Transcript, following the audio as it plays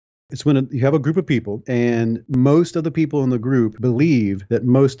It's when you have a group of people and most of the people in the group believe that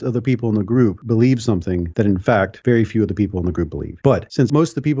most of the people in the group believe something that in fact very few of the people in the group believe. But since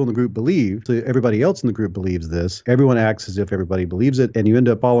most of the people in the group believe, so everybody else in the group believes this, everyone acts as if everybody believes it, and you end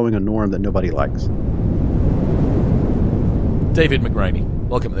up following a norm that nobody likes. David McRaney,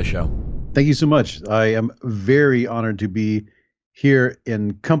 welcome to the show. Thank you so much. I am very honored to be here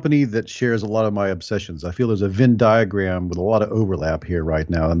in company that shares a lot of my obsessions. I feel there's a Venn diagram with a lot of overlap here right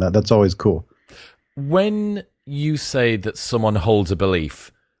now, and that's always cool. When you say that someone holds a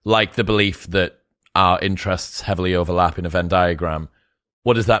belief, like the belief that our interests heavily overlap in a Venn diagram,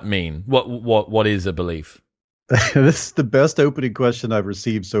 what does that mean? What is a belief? This is the best opening question I've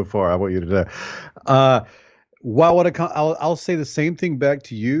received so far. I want you to know. I'll say the same thing back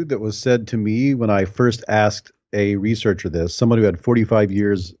to you that was said to me when I first asked a researcher this, someone who had 45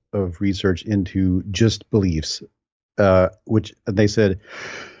 years of research into just beliefs, which they said,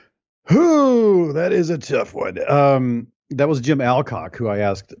 that is a tough one. That was Jim Alcock, who I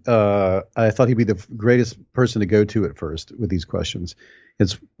asked. I thought he'd be the greatest person to go to at first with these questions.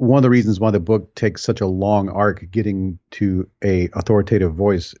 It's one of the reasons why the book takes such a long arc getting to a authoritative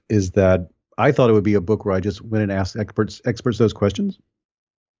voice is that I thought it would be a book where I just went and asked experts those questions.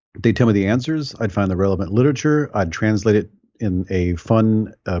 They'd tell me the answers. I'd find the relevant literature. I'd translate it in a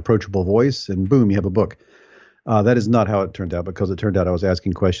fun, approachable voice, and boom, you have a book. That is not how it turned out, because it turned out I was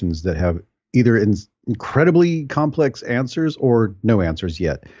asking questions that have either incredibly complex answers or no answers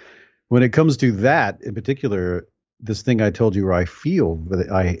yet. When it comes to that in particular, this thing I told you where I feel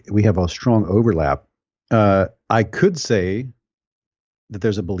that we have a strong overlap, I could say that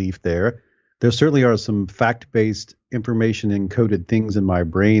there's a belief there. There certainly are some fact-based information encoded things in my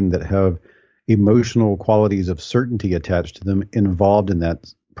brain that have emotional qualities of certainty attached to them involved in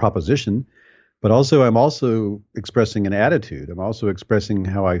that proposition. But also, I'm also expressing an attitude. I'm also expressing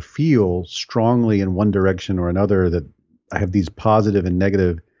how I feel strongly in one direction or another, that I have these positive and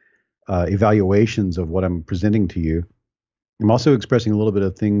negative evaluations of what I'm presenting to you. I'm also expressing a little bit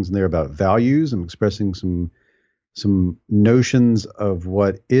of things in there about values. I'm expressing some notions of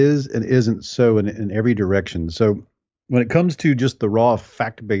what is and isn't so in every direction. So when it comes to just the raw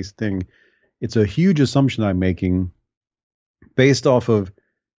fact-based thing, it's a huge assumption I'm making based off of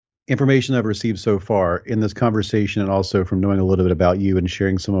information I've received so far in this conversation, and also from knowing a little bit about you and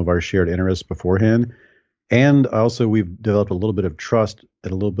sharing some of our shared interests beforehand. And also we've developed a little bit of trust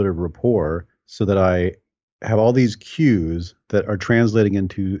and a little bit of rapport, so that I have all these cues that are translating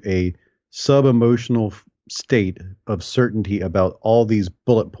into a sub-emotional state of certainty about all these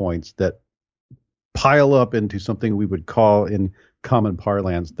bullet points that pile up into something we would call in common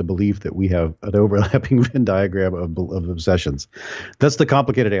parlance the belief that we have an overlapping Venn diagram of obsessions. That's the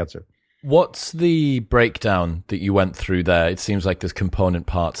complicated answer. What's the breakdown that you went through there? It seems like there's component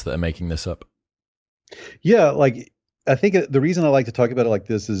parts that are making this up. Yeah, like I think the reason I like to talk about it like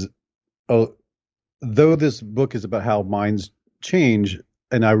this is, though this book is about how minds change,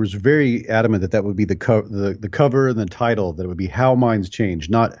 and I was very adamant that would be the cover and the title, that it would be How Minds Change,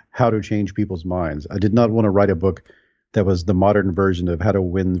 not How to Change People's Minds. I did not want to write a book that was the modern version of how to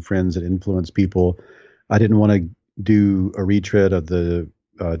win friends and influence people. I didn't want to do a retread of the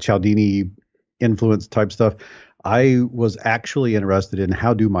Cialdini influence type stuff. I was actually interested in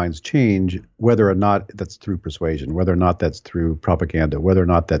how do minds change, whether or not that's through persuasion, whether or not that's through propaganda, whether or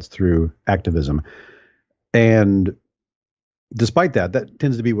not that's through activism. And despite that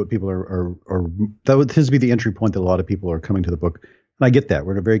tends to be what people tends to be the entry point that a lot of people are coming to the book. And I get that.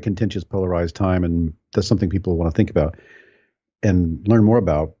 We're in a very contentious, polarized time, and that's something people want to think about and learn more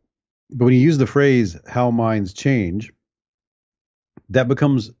about. But when you use the phrase how minds change, that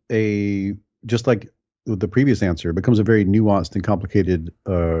becomes just like the previous answer, it becomes a very nuanced and complicated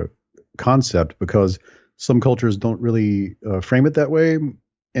concept, because some cultures don't really frame it that way.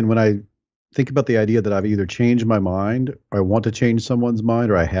 And when I think about the idea that I've either changed my mind, or I want to change someone's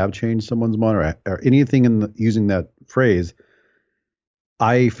mind, or I have changed someone's mind, or anything using that phrase,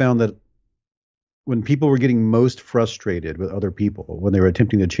 I found that when people were getting most frustrated with other people, when they were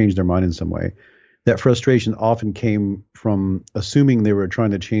attempting to change their mind in some way, that frustration often came from assuming they were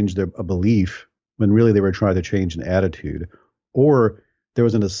trying to change a belief when really they were trying to change an attitude. Or there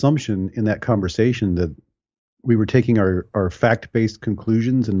was an assumption in that conversation that we were taking our fact-based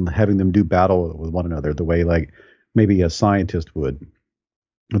conclusions and having them do battle with one another the way like maybe a scientist would,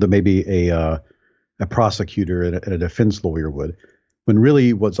 or that maybe a prosecutor and a defense lawyer would, when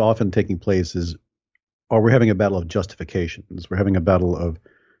really what's often taking place is, we're having a battle of justifications. We're having a battle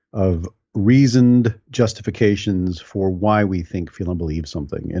of reasoned justifications for why we think, feel, and believe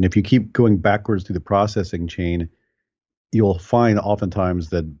something. And if you keep going backwards through the processing chain, you'll find oftentimes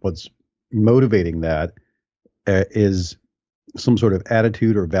that what's motivating that is some sort of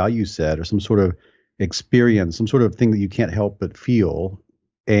attitude or value set or some sort of experience, some sort of thing that you can't help but feel.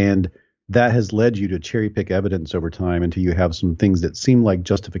 And that has led you to cherry pick evidence over time until you have some things that seem like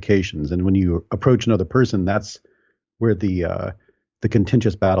justifications. And when you approach another person, that's where the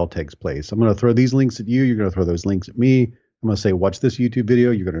contentious battle takes place. I'm going to throw these links at you. You're going to throw those links at me. I'm going to say, watch this YouTube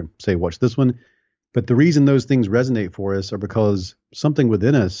video. You're going to say, watch this one. But the reason those things resonate for us are because something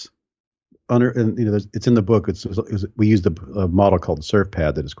within us, and it's in the book. We used a model called surf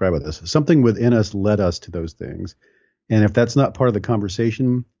pad to describe this. Something within us led us to those things. And if that's not part of the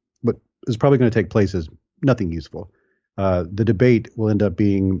conversation, what is probably going to take place is nothing useful. The debate will end up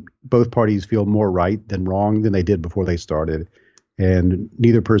being both parties feel more right than wrong than they did before they started. And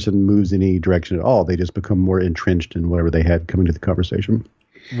neither person moves any direction at all. They just become more entrenched in whatever they had coming to the conversation.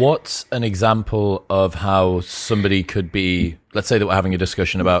 What's an example of how somebody could be, let's say that we're having a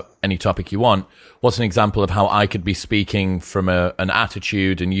discussion about any topic you want. What's an example of how I could be speaking from an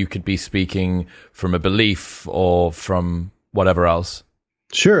attitude and you could be speaking from a belief or from whatever else?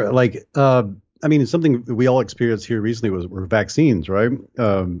 Sure. Like, something we all experienced here recently were vaccines, right?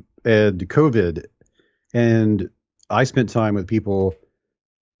 And COVID. And I spent time with people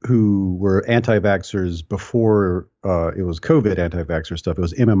who were anti-vaxxers before it was COVID anti-vaxxer stuff. It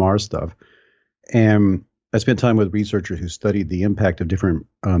was MMR stuff. And I spent time with researchers who studied the impact of different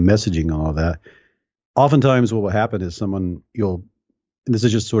messaging and all of that. Oftentimes what will happen is and this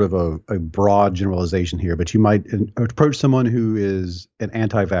is just sort of a broad generalization here, but you might approach someone who is an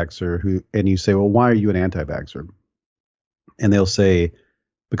anti-vaxxer and you say, well, why are you an anti-vaxxer? And they'll say,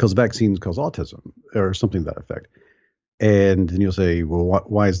 because vaccines cause autism or something to that effect. And then you'll say, well,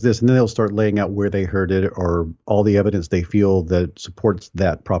 why is this? And then they'll start laying out where they heard it or all the evidence they feel that supports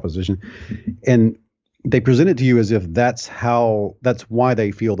that proposition. And they present it to you as if that's why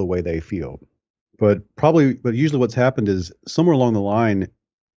they feel the way they feel. But usually what's happened is somewhere along the line,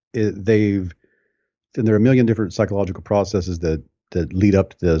 and there are a million different psychological processes that lead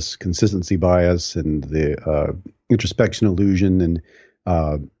up to this consistency bias and the introspection illusion and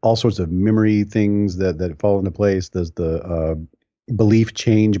all sorts of memory things that fall into place. There's the belief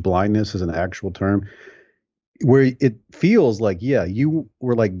change blindness is an actual term where it feels like, yeah, you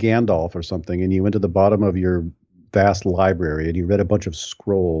were like Gandalf or something, and you went to the bottom of your vast library and you read a bunch of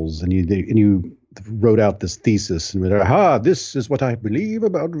scrolls and you wrote out this thesis and went, this is what I believe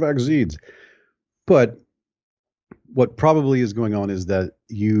about vaccines. But what probably is going on is that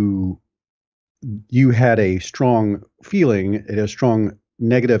you had a strong feeling, a strong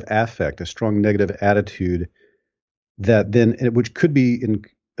negative affect, a strong negative attitude which could be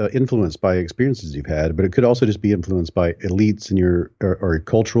influenced by experiences you've had, but it could also just be influenced by elites and or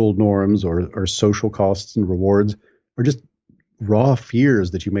cultural norms or social costs and rewards, or just raw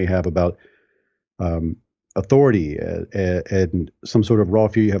fears that you may have about authority and some sort of raw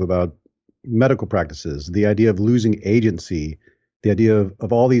fear you have about medical practices, the idea of losing agency, the idea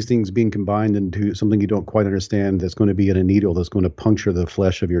of all these things being combined into something you don't quite understand that's going to be in a needle that's going to puncture the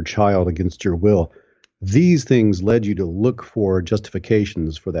flesh of your child against your will. These things led you to look for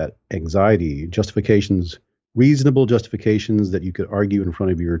justifications for that anxiety, reasonable justifications that you could argue in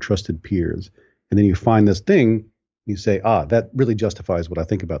front of your trusted peers. And then you find this thing, you say, that really justifies what I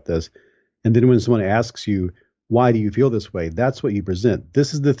think about this. And then when someone asks you, why do you feel this way? That's what you present.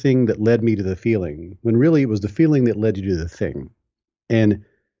 This is the thing that led me to the feeling, when really it was the feeling that led you to the thing. And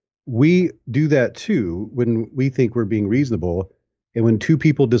we do that too when we think we're being reasonable. And when two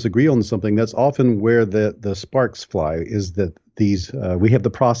people disagree on something, that's often where the sparks fly, is that we have the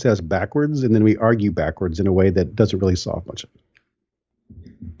process backwards and then we argue backwards in a way that doesn't really solve much.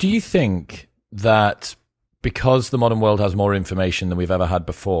 Do you think that because the modern world has more information than we've ever had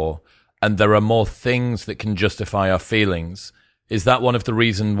before, and there are more things that can justify our feelings, is that one of the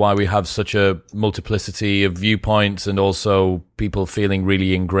reasons why we have such a multiplicity of viewpoints and also people feeling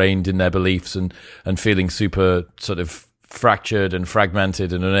really ingrained in their beliefs and feeling super sort of fractured and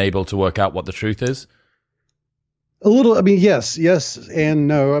fragmented and unable to work out what the truth is? A little, yes and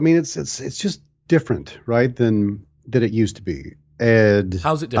no. It's just different, right, than it used to be. And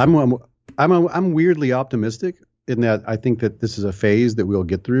how's it different? I'm weirdly optimistic in that I think that this is a phase that we'll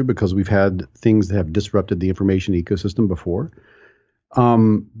get through because we've had things that have disrupted the information ecosystem before.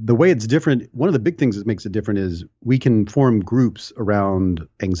 The way it's different, one of the big things that makes it different is we can form groups around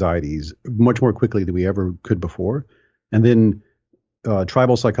anxieties much more quickly than we ever could before. And then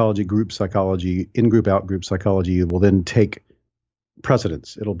tribal psychology, group psychology, in-group, out-group psychology will then take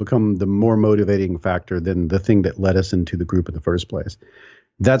precedence. It'll become the more motivating factor than the thing that led us into the group in the first place.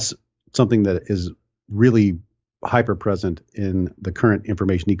 That's something that is really hyper present in the current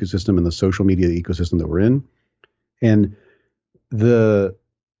information ecosystem and the social media ecosystem that we're in. And the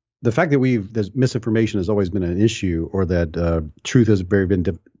fact that there's misinformation has always been an issue, or that truth has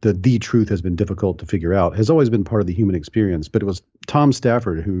the truth has been difficult to figure out, has always been part of the human experience. But it was Tom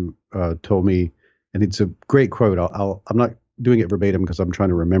Stafford who told me, and it's a great quote. I'm not doing it verbatim because I'm trying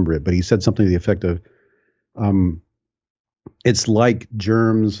to remember it, but he said something to the effect of, "It's like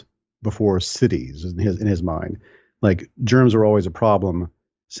germs before cities," in his mind. Like, germs are always a problem.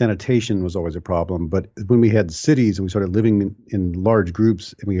 Sanitation was always a problem. But when we had cities and we started living in large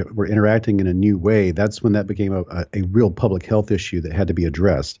groups and we were interacting in a new way, that's when that became a real public health issue that had to be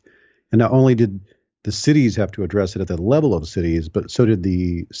addressed. And not only did the cities have to address it at the level of cities, but so did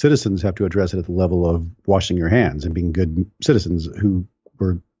the citizens have to address it at the level of washing your hands and being good citizens who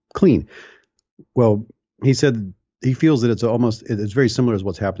were clean. Well, he said he feels that it's very similar to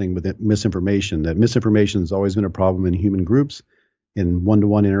what's happening with misinformation, that misinformation has always been a problem in human groups, in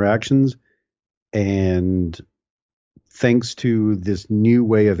one-to-one interactions. And thanks to this new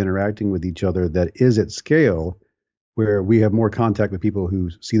way of interacting with each other that is at scale, where we have more contact with people who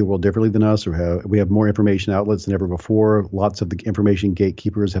see the world differently than us, or we have more information outlets than ever before, lots of the information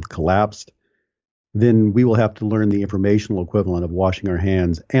gatekeepers have collapsed, then we will have to learn the informational equivalent of washing our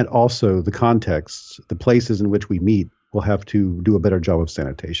hands, and also the contexts, the places in which we meet will have to do a better job of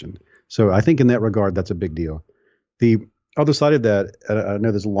sanitation. So I think in that regard, that's a big deal. The other side of that, I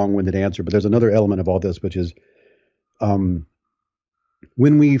know there's a long-winded answer, but there's another element of all this, which is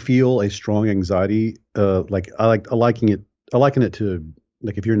when we feel a strong anxiety, like I liken it to,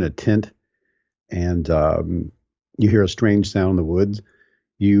 like, if you're in a tent and you hear a strange sound in the woods,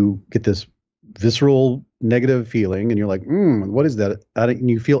 you get this visceral negative feeling and you're like, what is that? And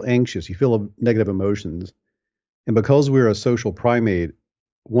you feel anxious, you feel negative emotions. And because we're a social primate,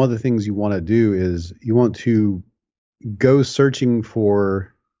 one of the things you want to do is you want to go searching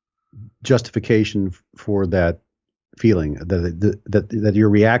for justification for that feeling, that your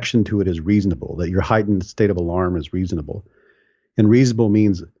reaction to it is reasonable, that your heightened state of alarm is reasonable. And reasonable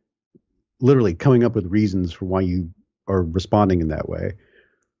means literally coming up with reasons for why you are responding in that way.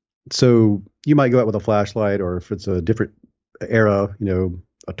 So you might go out with a flashlight, or if it's a different era,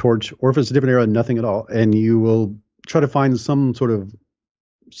 a torch, or if it's a different era, nothing at all. And you will try to find some sort of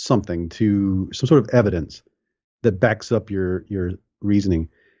evidence that backs up your reasoning.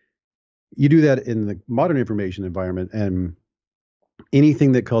 You do that in the modern information environment, and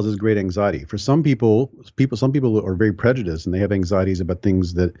anything that causes great anxiety. For some people are very prejudiced and they have anxieties about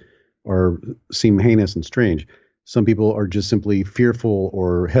things that seem heinous and strange. Some people are just simply fearful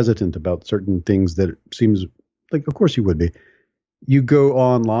or hesitant about certain things that seems like, of course you would be. You go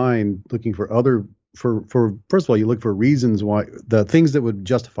online looking for first of all, you look for reasons why, the things that would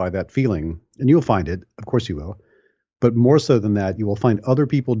justify that feeling, and you'll find it. Of course you will. But more so than that, you will find other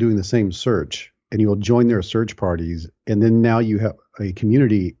people doing the same search, and you will join their search parties. And then now you have a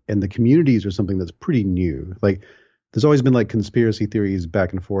community, and the communities are something that's pretty new. Like, there's always been like conspiracy theories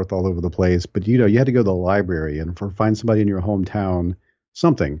back and forth all over the place, but you had to go to the library and find somebody in your hometown,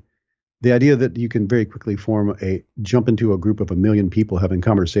 something. The idea that you can very quickly jump into a group of 1 million people having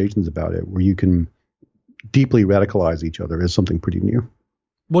conversations about it, where you can deeply radicalize each other, is something pretty new.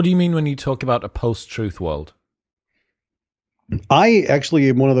 What do you mean when you talk about a post-truth world? I actually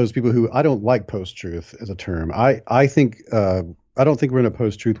am one of those people who, I don't like post-truth as a term. I think I don't think we're in a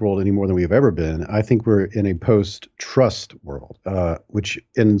post-truth world any more than we have ever been. I think we're in a post-trust world, which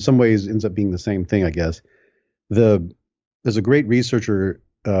in some ways ends up being the same thing, I guess. There's a great researcher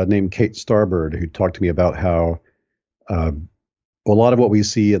named Kate Starbird who talked to me about how a lot of what we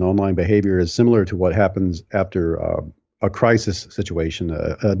see in online behavior is similar to what happens after a crisis situation,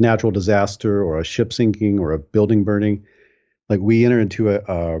 a natural disaster or a ship sinking or a building burning. Like, we enter into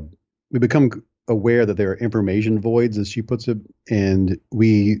we become aware that there are information voids, as she puts it, and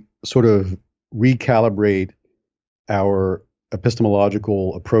we sort of recalibrate our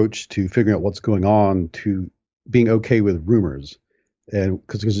epistemological approach to figuring out what's going on, to being okay with rumors. And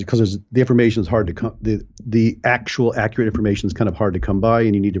because the information is hard to come, the actual accurate information is kind of hard to come by,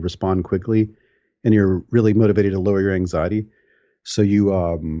 and you need to respond quickly, and you're really motivated to lower your anxiety. So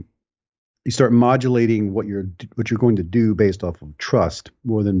you start modulating what you're going to do based off of trust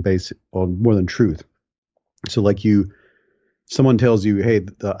more than truth. So like someone tells you, hey,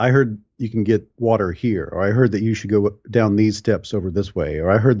 I heard you can get water here, or I heard that you should go down these steps over this way,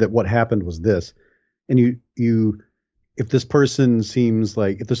 or I heard that what happened was this. And if this person seems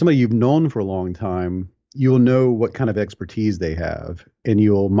like, if there's somebody you've known for a long time, you'll know what kind of expertise they have, and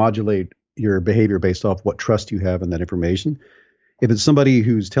you'll modulate your behavior based off what trust you have in that information. If it's somebody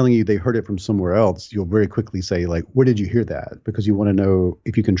who's telling you they heard it from somewhere else, you'll very quickly say, like, where did you hear that? Because you want to know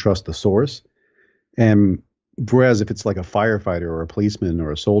if you can trust the source. And whereas if it's like a firefighter or a policeman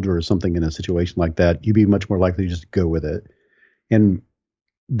or a soldier or something in a situation like that, you'd be much more likely to just go with it. And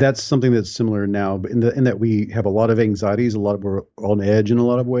that's something that's similar now, but in that we have a lot of anxieties, we're on edge in a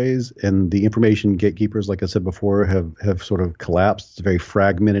lot of ways, and the information gatekeepers, like I said before, have sort of collapsed. It's a very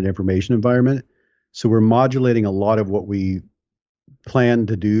fragmented information environment. So we're modulating a lot of what we plan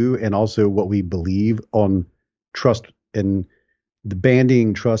to do and also what we believe on trust, and the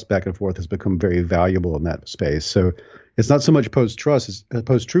bandying trust back and forth has become very valuable in that space. So it's not so much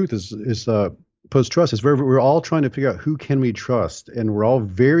post-truth is where we're all trying to figure out who can we trust, and we're all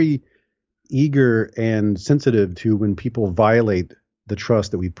very eager and sensitive to when people violate the trust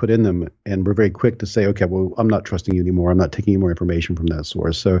that we put in them, and we're very quick to say, okay, well, I'm not trusting you anymore. I'm not taking any more information from that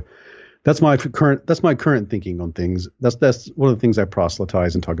source. So that's my current thinking on things. That's one of the things I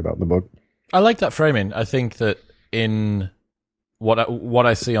proselytize and talk about in the book. I like that framing. I think that in what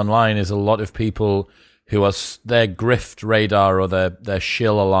I see online is a lot of people who are, their grift radar or their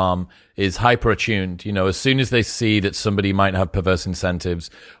shill alarm is hyper attuned. You know, as soon as they see that somebody might have perverse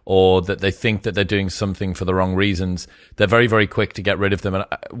incentives or that they think that they're doing something for the wrong reasons, they're very, very quick to get rid of them. And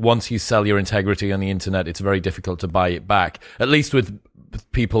once you sell your integrity on the internet, it's very difficult to buy it back, at least with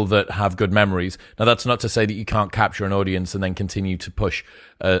people that have good memories. Now, that's not to say that you can't capture an audience and then continue to push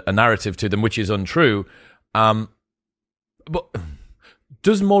a narrative to them, which is untrue. But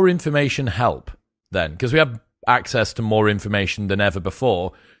does more information help then? Because we have access to more information than ever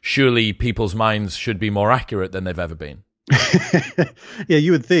before. Surely people's minds should be more accurate than they've ever been. Yeah,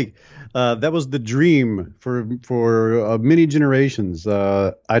 you would think. That was the dream for many generations.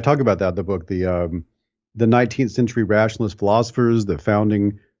 I talk about that in the book. The 19th century rationalist philosophers, the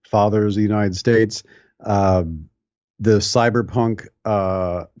founding fathers of the United States, the cyberpunk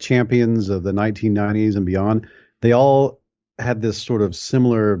champions of the 1990s and beyond, they all had this sort of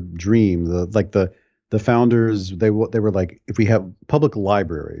similar dream. The founders, they were like, if we have public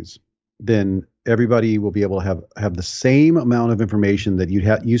libraries, then everybody will be able to have the same amount of information that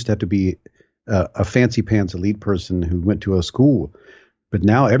used to have to be a fancy pants elite person who went to a school. But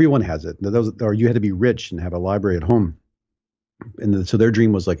now everyone has it. Or you had to be rich and have a library at home. And so their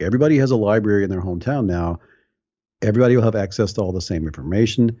dream was like, everybody has a library in their hometown now. Everybody will have access to all the same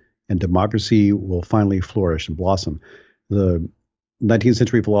information, and democracy will finally flourish and blossom. The 19th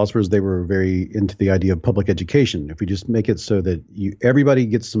century philosophers, they were very into the idea of public education. If we just make it so that everybody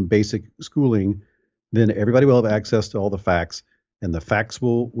gets some basic schooling, then everybody will have access to all the facts, and the facts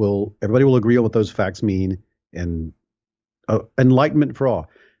everybody will agree on what those facts mean, and enlightenment for all.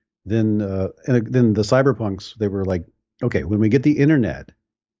 Then the cyberpunks, they were like, okay, when we get the internet,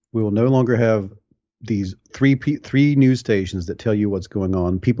 we will no longer have these three news stations that tell you what's going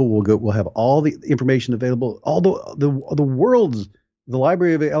on. People will have all the information available. All the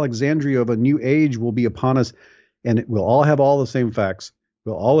Library of Alexandria of a new age will be upon us, and we'll all have all the same facts.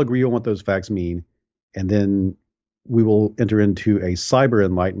 We'll all agree on what those facts mean, and then we will enter into a cyber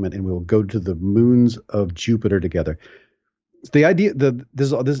enlightenment, and we'll go to the moons of Jupiter together. The idea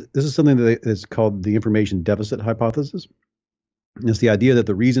this is something that is called the information deficit hypothesis. It's the idea that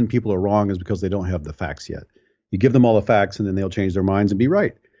the reason people are wrong is because they don't have the facts yet. You give them all the facts, and then they'll change their minds and be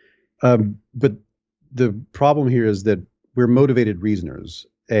right. But the problem here is that we're motivated reasoners,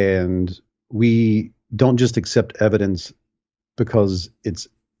 and we don't just accept evidence because it's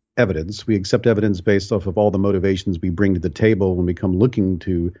evidence. We accept evidence based off of all the motivations we bring to the table when we come looking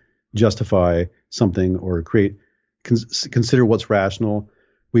to justify something or consider what's rational.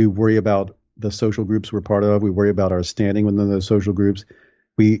 We worry about the social groups we're part of. We worry about our standing within those social groups.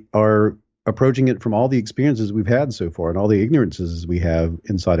 We are approaching it from all the experiences we've had so far and all the ignorances we have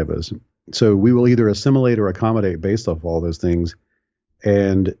inside of us. So we will either assimilate or accommodate based off all those things.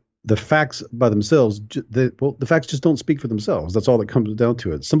 And the facts by themselves, the facts just don't speak for themselves. That's all that comes down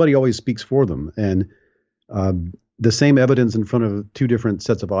to it. Somebody always speaks for them. And the same evidence in front of two different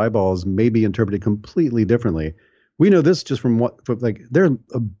sets of eyeballs may be interpreted completely differently. We know this just from there are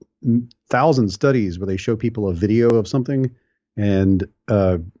 1,000 studies where they show people a video of something, and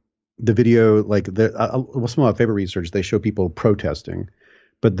the video, what's some of my favorite research, they show people protesting,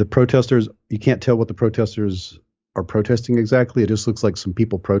 but the protesters, you can't tell what the protesters are protesting exactly. It just looks like some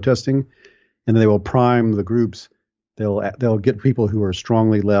people protesting, and then they will prime the groups. They'll get people who are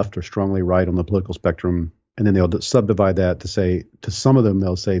strongly left or strongly right on the political spectrum, and then they'll subdivide that to say, to some of them,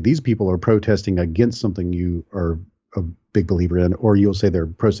 they'll say these people are protesting against something you are a big believer in, or you'll say they're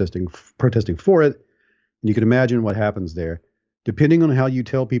protesting for it. And you can imagine what happens there. depending on how you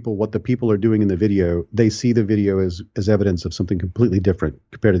tell people what the people are doing in the video, they see the video as evidence of something completely different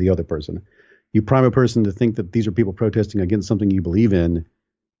compared to the other person. You prime a person to think that these are people protesting against something you believe in,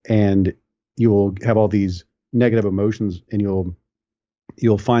 and you will have all these negative emotions, and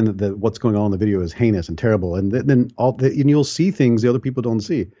you'll find that what's going on in the video is heinous and terrible, and then and you'll see things the other people don't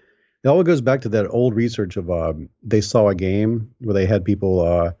see. It all goes back to that old research of they saw a game where they had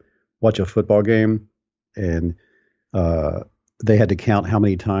people watch a football game, and they had to count how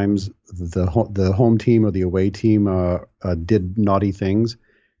many times the home team or the away team did naughty things,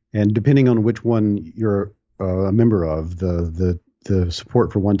 and depending on which one you're a member of, the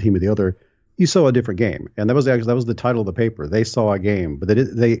support for one team or the other, you saw a different game. And that was the title of the paper. They saw a game, but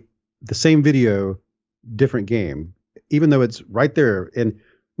the same video, different game, even though it's right there. And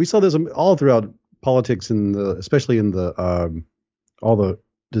we saw this all throughout politics, especially in all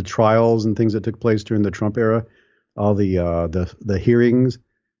the trials and things that took place during the Trump era, all the hearings.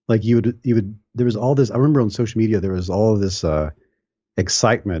 Like you would there was all this. I remember on social media there was all this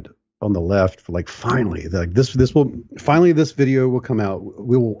excitement on the left for, like, finally, like this video will come out.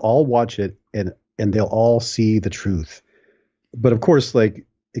 We will all watch it, and they'll all see the truth. But of course, like,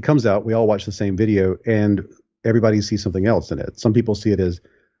 it comes out, we all watch the same video, and everybody sees something else in it. Some people see it as,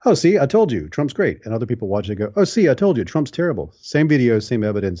 oh, see, I told you, Trump's great. And other people watch it and go, oh, see, I told you, Trump's terrible. Same video, same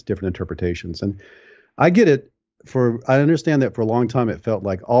evidence, different interpretations. And I get it. I understand that for a long time it felt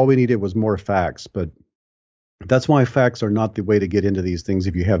like all we needed was more facts, but that's why facts are not the way to get into these things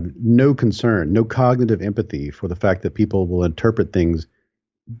if you have no concern, no cognitive empathy for the fact that people will interpret things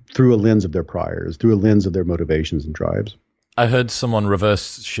through a lens of their priors, through a lens of their motivations and drives. I heard someone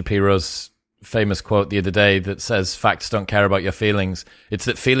reverse Shapiro's famous quote the other day that says, facts don't care about your feelings. It's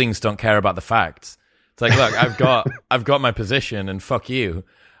that feelings don't care about the facts. It's like, look, I've got my position, and fuck you.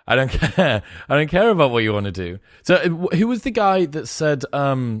 I don't care. I don't care about what you want to do. So who was the guy that said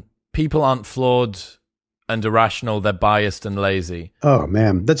people aren't flawed and irrational, they're biased and lazy? Oh,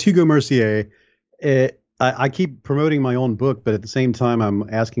 man. That's Hugo Mercier. I keep promoting my own book, but at the same time, I'm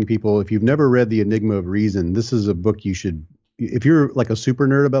asking people, if you've never read The Enigma of Reason, this is a book you should, if you're like a super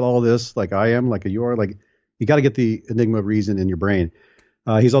nerd about all this, like I am, like you are, like, you got to get The Enigma of Reason in your brain.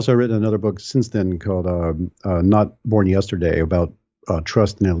 He's also written another book since then called Not Born Yesterday, about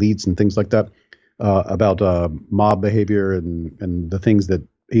trust and elites and things like that, about mob behavior and the things that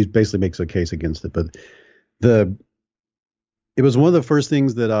he basically makes a case against it. But it was one of the first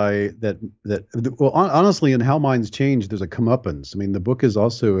things that honestly, in How Minds Change, there's a comeuppance. I mean, the book is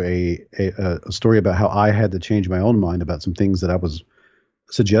also a story about how I had to change my own mind about some things that I was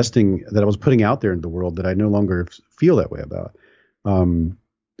suggesting, that I was putting out there in the world, that I no longer feel that way about.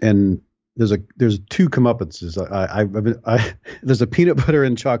 And there's two comeuppances. There's a peanut butter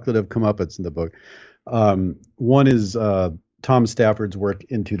and chocolate of comeuppance in the book. One is Tom Stafford's work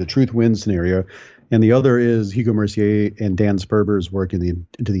into the truth wins scenario, and the other is Hugo Mercier and Dan Sperber's work into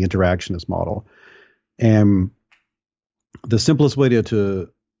the interactionist model. And the simplest way to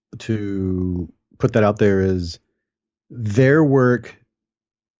put that out there is their work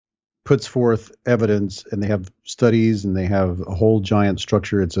puts forth evidence, and they have studies, and they have a whole giant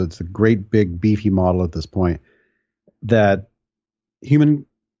structure. It's a great big beefy model at this point, that human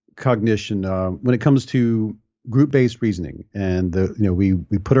cognition, when it comes to group-based reasoning, and we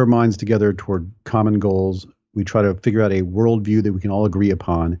put our minds together toward common goals. We try to figure out a worldview that we can all agree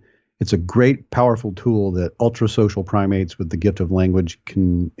upon. It's a great, powerful tool that ultra-social primates with the gift of language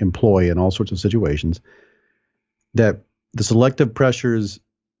can employ in all sorts of situations. That the selective pressures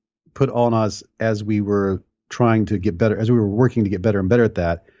put on us as we were trying to get better, as we were working to get better and better at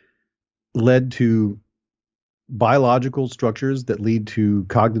that, led to biological structures that lead to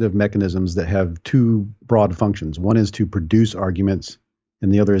cognitive mechanisms that have two broad functions. One is to produce arguments,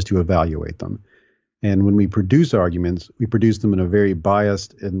 and the other is to evaluate them. And when we produce arguments, we produce them in a very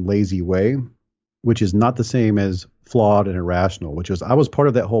biased and lazy way, which is not the same as flawed and irrational, I was part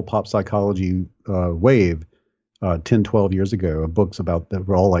of that whole pop psychology wave 10, 12 years ago, of books about that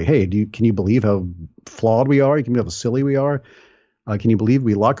were all like, hey, can you believe how flawed we are? Can you believe how silly we are? Can you believe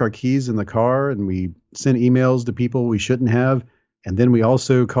we lock our keys in the car and we send emails to people we shouldn't have? And then we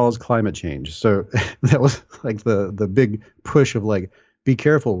also cause climate change. So that was like the big push of, like, be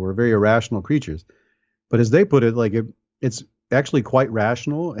careful, we're very irrational creatures. But as they put it, like, it's actually quite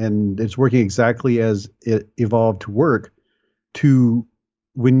rational, and it's working exactly as it evolved to work, to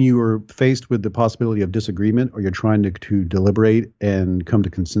when you are faced with the possibility of disagreement, or you're trying to deliberate and come to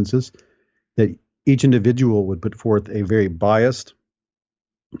consensus, that each individual would put forth a very biased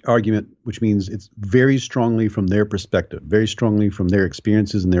argument, which means it's very strongly from their perspective, very strongly from their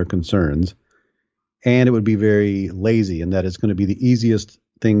experiences and their concerns. and it would be very lazy in that it's going to be the easiest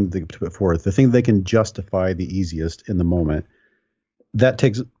thing to put forth, the thing they can justify the easiest in the moment. That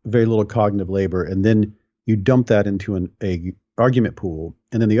takes very little cognitive labor, and then you dump that into a argument pool,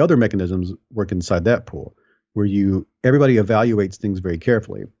 and then the other mechanisms work inside that pool, where everybody evaluates things very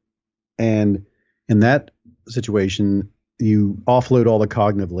carefully, and in that situation, you offload all the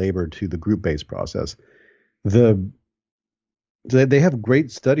cognitive labor to the group-based process. They have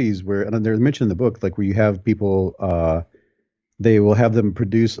great studies where, and they're mentioned in the book, like where you have people, they will have them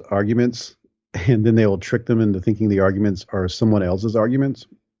produce arguments, and then they will trick them into thinking the arguments are someone else's arguments.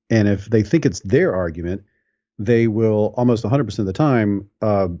 And if they think it's their argument, they will almost 100% of the time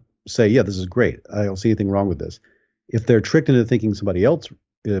say, yeah, this is great. I don't see anything wrong with this. If they're tricked into thinking somebody else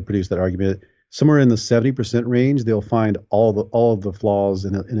produced that argument, somewhere in the 70% range, they'll find all of the flaws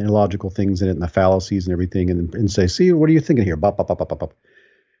and illogical things in it and the fallacies and everything, and say, see, what are you thinking here? Bop, bop, bop, bop, bop, bop.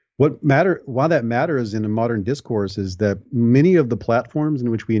 Why that matters in a modern discourse is that many of the platforms in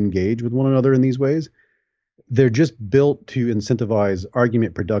which we engage with one another in these ways, they're just built to incentivize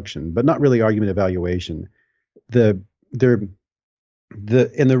argument production, but not really argument evaluation. And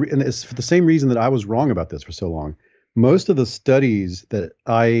it's for the same reason that I was wrong about this for so long. Most of the studies that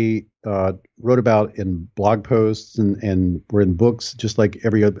I wrote about in blog posts and were in books, just like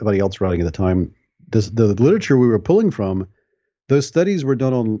everybody else writing at the time, the literature we were pulling from, those studies were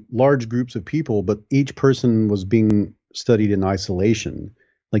done on large groups of people, but each person was being studied in isolation.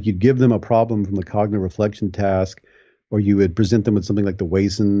 Like you'd give them a problem from the cognitive reflection task, or you would present them with something like the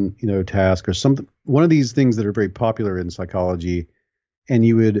Williamson, task, or something, one of these things that are very popular in psychology, and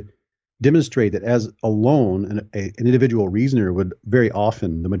you would demonstrate that as alone, an individual reasoner would very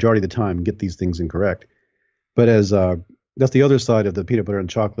often, the majority of the time, get these things incorrect. But as that's the other side of the peanut butter and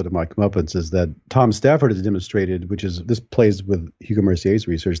chocolate of my comeuppance, is that Tom Stafford has demonstrated, this plays with Hugo Mercier's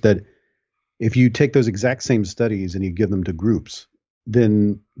research, that if you take those exact same studies and you give them to groups,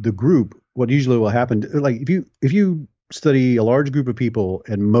 then the group, what usually will happen, like if you study a large group of people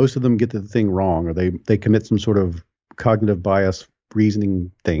and most of them get the thing wrong, or they commit some sort of cognitive bias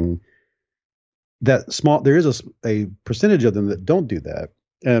reasoning thing, there is a percentage of them that don't do that.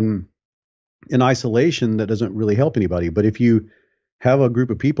 In isolation, that doesn't really help anybody. But if you have a group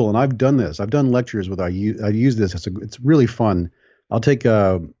of people, and I've done lectures with, I use this. It's really fun. I'll take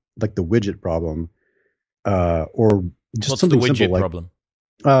like the widget problem, or just What's something the widget simple. problem?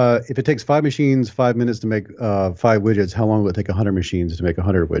 If it takes 5 machines 5 minutes to make 5 widgets, how long will it take 100 machines to make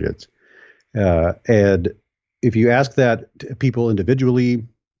 100 widgets? And if you ask that to people individually,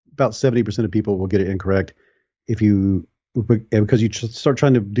 about 70% of people will get it incorrect. Because you start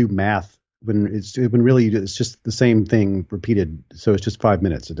trying to do math when really it's just the same thing repeated. So it's just 5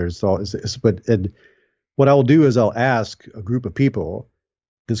 minutes. But what I'll do is I'll ask a group of people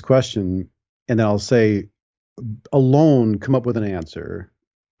this question, and then I'll say, alone, come up with an answer.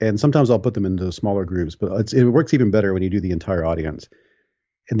 And sometimes I'll put them into smaller groups, but it works even better when you do the entire audience.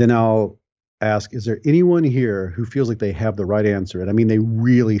 And then I'll ask, is there anyone here who feels like they have the right answer? And I mean, they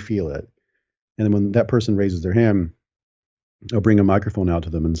really feel it. And then when that person raises their hand, I'll bring a microphone out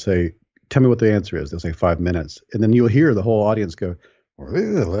to them and say, tell me what the answer is. They'll say 5 minutes. And then you'll hear the whole audience go,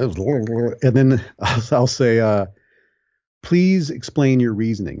 and then I'll say, please explain your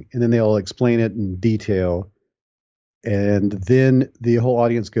reasoning. And then they'll explain it in detail. And then the whole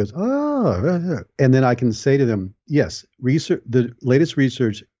audience goes, oh, and then I can say to them, yes, the latest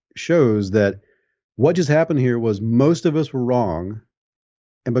research shows that what just happened here was most of us were wrong.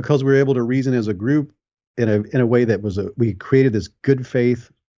 And because we were able to reason as a group in a way that we created this good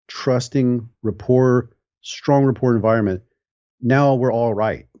faith, trusting strong rapport environment. Now we're all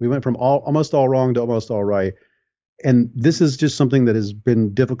right. We went from almost all wrong to almost all right. And this is just something that has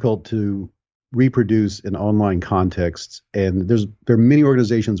been difficult to reproduce in online contexts. And there are many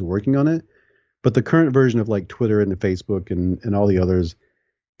organizations working on it, but the current version of like Twitter and the Facebook and all the others,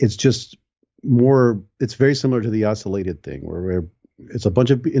 it's just it's very similar to the isolated thing where it's a bunch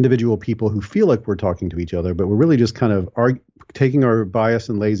of individual people who feel like we're talking to each other, but we're really just kind of taking our biased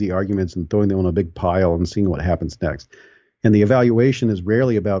and lazy arguments and throwing them on a big pile and seeing what happens next. And the evaluation is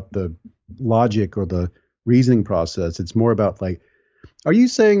rarely about the logic or the reasoning process. It's more about like, are you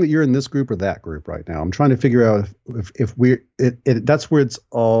saying that you're in this group or that group right now? I'm trying to figure out if that's where it's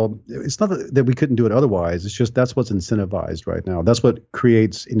all. It's not that we couldn't do it otherwise. It's just that's what's incentivized right now. That's what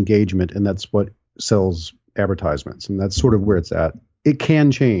creates engagement, and that's what sells advertisements, and that's sort of where it's at. It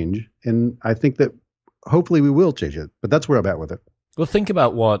can change, and I think that hopefully we will change it. But that's where I'm at with it. Well, think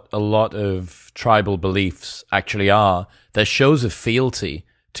about what a lot of tribal beliefs actually are. They're shows of fealty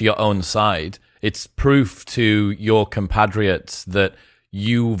to your own side. It's proof to your compatriots that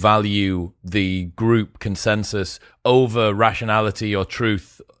you value the group consensus over rationality or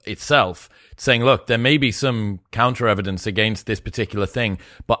truth itself, saying, look, there may be some counter evidence against this particular thing,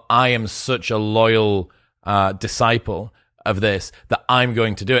 but I am such a loyal disciple of this that I'm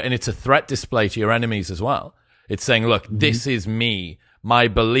going to do it. And it's a threat display to your enemies as well. It's saying, look, this is me. My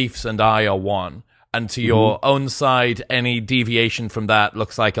beliefs and I are one. And to your own side, any deviation from that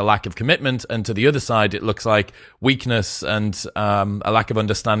looks like a lack of commitment. And to the other side, it looks like weakness and a lack of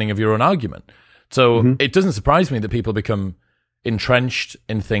understanding of your own argument. So it doesn't surprise me that people become entrenched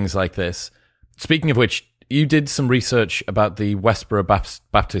in things like this. Speaking of which, you did some research about the Westboro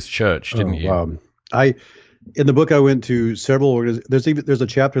Baptist Church, didn't you? In the book, I went to several organizations. There's a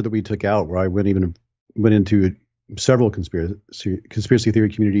chapter that we took out where I went into several conspiracy theory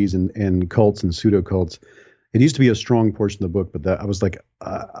communities and cults and pseudo cults. It used to be a strong portion of the book, but I was like,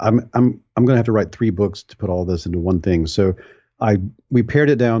 I'm going to have to write 3 books to put all this into one thing. So we pared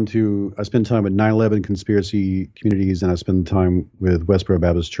it down to, I spent time with 9/11 conspiracy communities, and I spent time with Westboro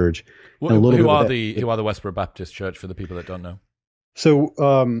Baptist Church. Who are the Westboro Baptist Church, for the people that don't know? So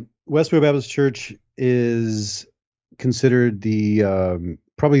Westboro Baptist Church is considered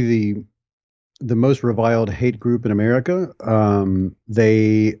probably the most reviled hate group in America.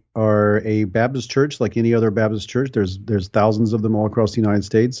 They are a Baptist church like any other Baptist church. There's thousands of them all across the United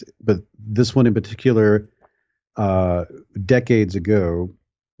States, but this one in particular, decades ago,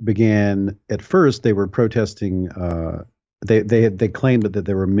 began. At first, they were protesting. They claimed that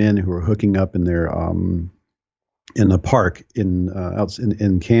there were men who were hooking up in their in the park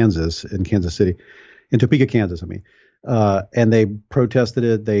in Kansas City, in Topeka, Kansas. I mean, and they protested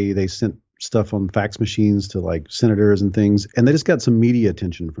it. They sent stuff on fax machines to like senators and things, and they just got some media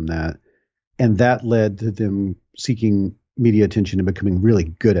attention from that, and that led to them seeking media attention and becoming really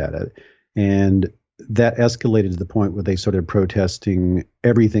good at it. And that escalated to the point where they started protesting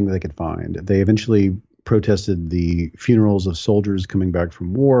everything they could find. They eventually protested the funerals of soldiers coming back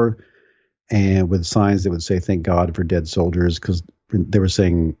from war, and with signs that would say "Thank God for dead soldiers," because they were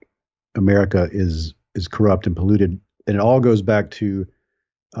saying America is corrupt and polluted. And it all goes back to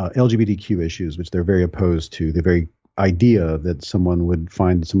LGBTQ issues, which they're very opposed to. The very idea that someone would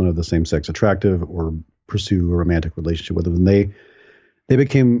find someone of the same sex attractive or pursue a romantic relationship with them. And they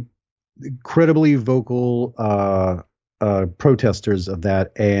became incredibly vocal protesters of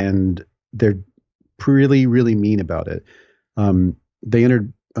that, and they're really, really mean about it. They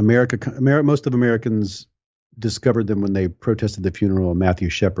entered America. Most of Americans discovered them when they protested the funeral of Matthew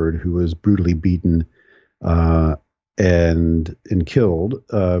Shepard, who was brutally beaten and killed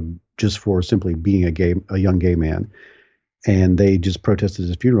just for simply being a young gay man. And they just protested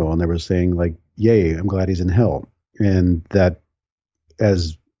his funeral, and they were saying like, "Yay, I'm glad he's in hell." And that,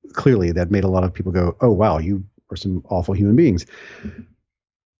 as clearly, that made a lot of people go, "Oh wow, you are some awful human beings."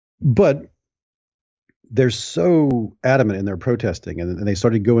 But they're so adamant in their protesting, and they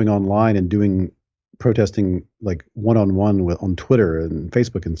started going online and protesting like one-on-one on Twitter and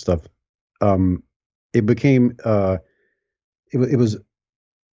Facebook and stuff. It became it was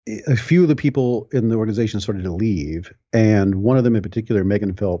a few of the people in the organization started to leave, and one of them in particular,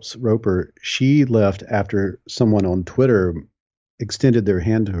 Megan Phelps Roper, she left after someone on Twitter extended their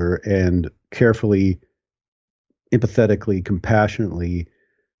hand to her and carefully, empathetically, compassionately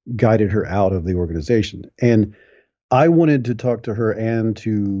guided her out of the organization. And I wanted to talk to her and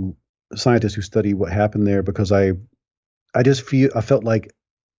to scientists who study what happened there, because I felt like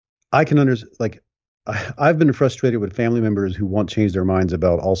I can understand. Like, I've been frustrated with family members who want to change their minds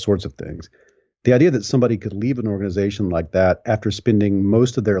about all sorts of things. The idea that somebody could leave an organization like that after spending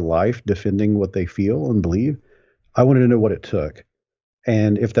most of their life defending what they feel and believe, I wanted to know what it took,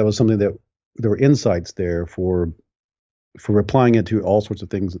 and if that was something that there were insights there for applying it to all sorts of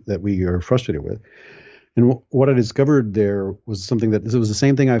things that we are frustrated with. And what I discovered there was something that it was the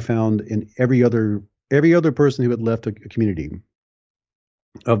same thing I found in every other person who had left a community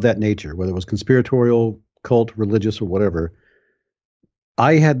of that nature, whether it was conspiratorial, cult, religious, or whatever.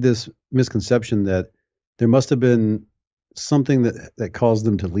 I had this misconception that there must have been something that caused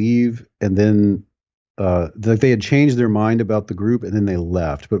them to leave, and then that they had changed their mind about the group and then they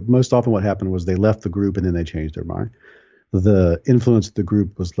left. But most often what happened was they left the group and then they changed their mind. The influence of the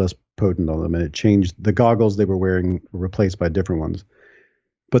group was less potent on them, and it changed. The goggles they were wearing were replaced by different ones.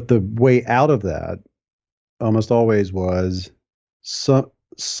 But the way out of that almost always was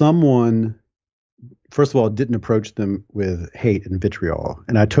someone, first of all, didn't approach them with hate and vitriol.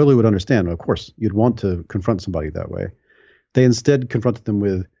 And I totally would understand. Of course, you'd want to confront somebody that way. They instead confronted them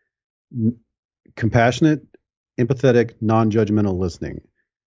with compassionate, empathetic, non-judgmental listening.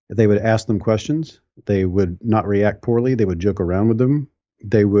 They would ask them questions. They would not react poorly. They would joke around with them.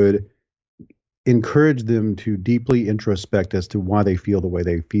 they would encourage them to deeply introspect as to why they feel the way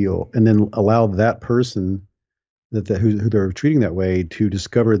they feel, and then allow that person who they're treating that way to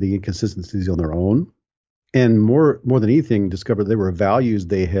discover the inconsistencies on their own, and more than anything, discover there were values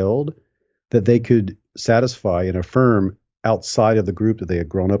they held that they could satisfy and affirm outside of the group that they had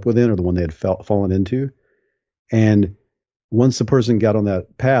grown up within or the one they had fallen into. And once the person got on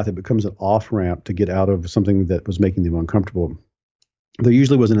that path, it becomes an off ramp to get out of something that was making them uncomfortable. There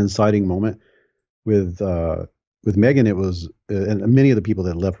usually was an inciting moment. With Megan, it was, and many of the people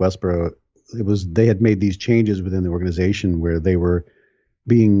that left Westboro, it was they had made these changes within the organization where they were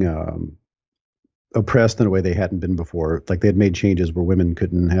being oppressed in a way they hadn't been before. Like they had made changes where women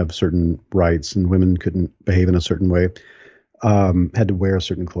couldn't have certain rights and women couldn't behave in a certain way, had to wear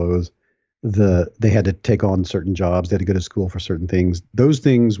certain clothes. They had to take on certain jobs. They had to go to school for certain things. Those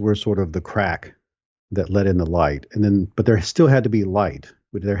things were sort of the crack that let in the light. And then, but there still had to be light.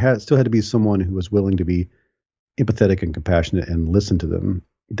 Still had to be someone who was willing to be empathetic and compassionate and listen to them,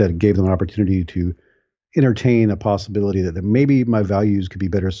 that gave them an opportunity to entertain a possibility that maybe my values could be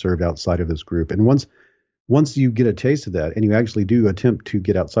better served outside of this group. And once you get a taste of that and you actually do attempt to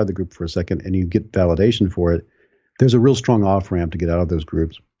get outside the group for a second and you get validation for it, there's a real strong off ramp to get out of those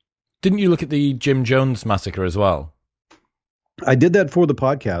groups. Didn't you look at the Jim Jones massacre as well? I did that for the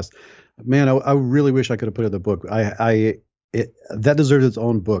podcast. Man, I really wish I could have put it in the book. That deserves its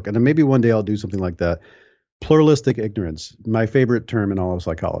own book. And then maybe one day I'll do something like that. Pluralistic ignorance, my favorite term in all of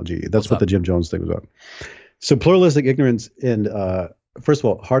psychology. That's what the Jim Jones thing was about. So pluralistic ignorance, and first of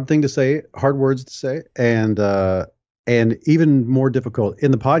all, hard thing to say, hard words to say, and even more difficult.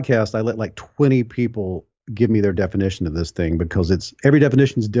 In the podcast, I let like 20 people give me their definition of this thing, because every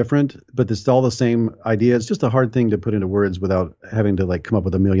definition is different, but it's all the same idea. It's just a hard thing to put into words without having to like come up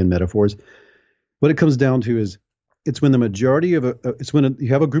with a million metaphors. What it comes down to is it's when the majority of you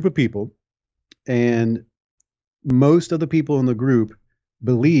have a group of people, and most of the people in the group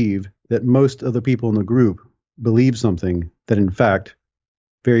believe that most of the people in the group believe something that in fact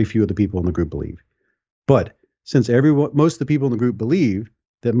very few of the people in the group believe. But since most of the people in the group believe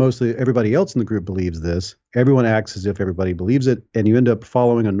that everybody else in the group believes this, everyone acts as if everybody believes it, and you end up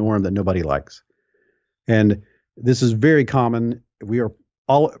following a norm that nobody likes. And this is very common. You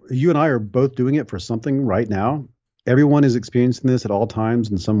and I are both doing it for something right now. Everyone is experiencing this at all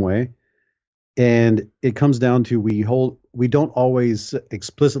times in some way. And it comes down to we don't always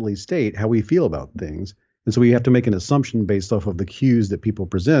explicitly state how we feel about things. And so we have to make an assumption based off of the cues that people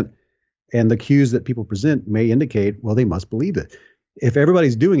present. And the cues that people present may indicate, well, they must believe it. If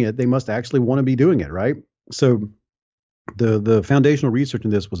everybody's doing it, they must actually want to be doing it, right? So the foundational research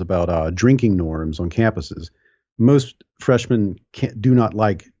in this was about drinking norms on campuses. Most freshmen do not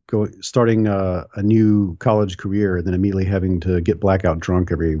like starting a new college career and then immediately having to get blackout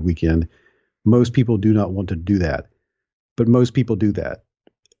drunk every weekend. Most people do not want to do that, but most people do that,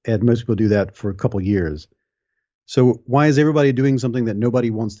 and most people do that for a couple years. So why is everybody doing something that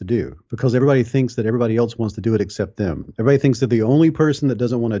nobody wants to do? Because everybody thinks that everybody else wants to do it except them. Everybody thinks they're the only person that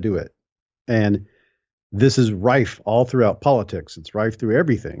doesn't want to do it. And this is rife all throughout politics. It's rife through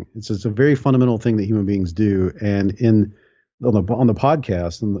everything. It's a very fundamental thing that human beings do. And on the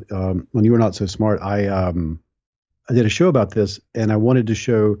podcast, when You Were Not So Smart, I did a show about this, and I wanted to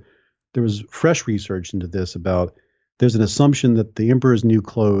show there was fresh research into this about there's an assumption that the emperor's new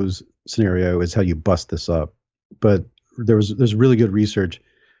clothes scenario is how you bust this up. But there's really good research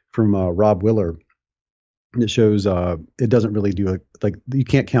from Rob Willer that shows it doesn't really do it. Like, you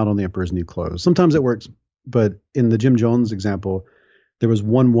can't count on the emperor's new clothes. Sometimes it works, but in the Jim Jones example, there was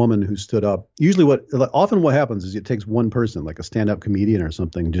one woman who stood up. Usually often what happens is it takes one person, like a stand-up comedian or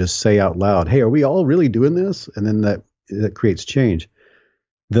something, to just say out loud, hey, are we all really doing this? And then that creates change.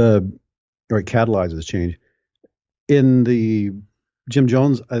 Or it catalyzes change. In the Jim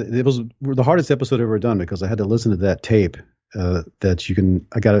Jones, it was the hardest episode I've ever done, because I had to listen to that tape. I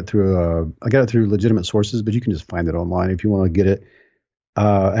got it through legitimate sources, but you can just find it online if you want to get it.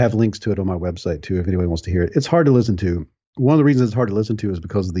 I have links to it on my website too, if anybody wants to hear it. It's hard to listen to. One of the reasons it's hard to listen to is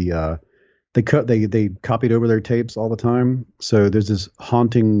because they copied over their tapes all the time. So there's this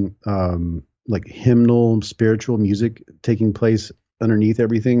haunting like hymnal spiritual music taking place underneath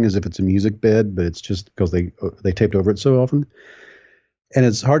everything, as if it's a music bed, but it's just because they taped over it so often. And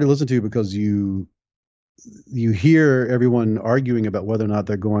it's hard to listen to because you hear everyone arguing about whether or not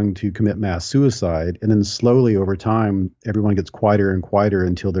they're going to commit mass suicide, and then slowly over time everyone gets quieter and quieter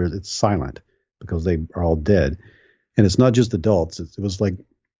until it's silent, because they are all dead. And it's not just adults. It was like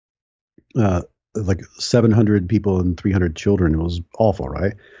 700 people and 300 children. It was awful,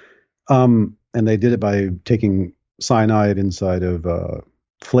 right? And they did it by taking cyanide inside of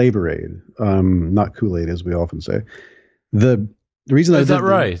Flavor Aid, not Kool-Aid, as we often say. The reason Is that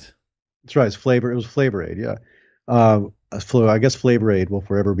right? That's right. It was Flavor Aid. Yeah. I guess Flavor Aid will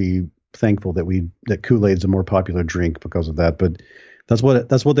forever be thankful that Kool-Aid's a more popular drink because of that. But that's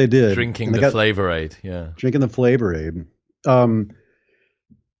what they did. Drinking the Flavor Aid. Yeah. Drinking the Flavor Aid.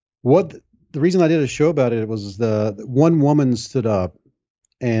 The reason I did a show about it was the one woman stood up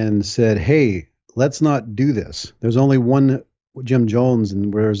and said, "Hey, let's not do this. There's only one Jim Jones,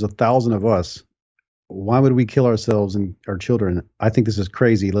 and there's 1,000 of us. Why would we kill ourselves and our children? I think this is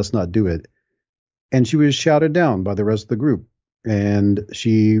crazy. Let's not do it." And she was shouted down by the rest of the group, and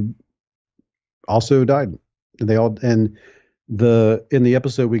she also died. In the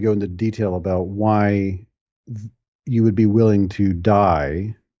episode we go into detail about why you would be willing to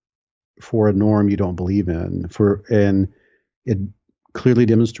die for a norm you don't believe in, and it clearly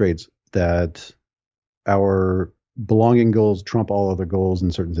demonstrates that our belonging goals trump all other goals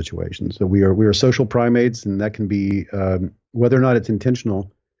in certain situations. So we are social primates, and that can be whether or not it's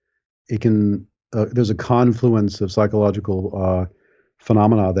intentional. It can there's a confluence of psychological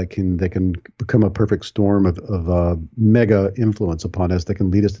phenomena that can become a perfect storm of mega influence upon us that can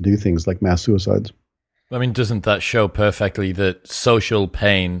lead us to do things like mass suicides. I mean, doesn't that show perfectly that social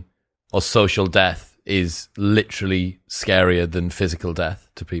pain or social death is literally scarier than physical death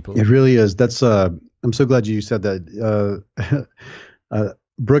to people? It really is. That's I'm so glad you said that.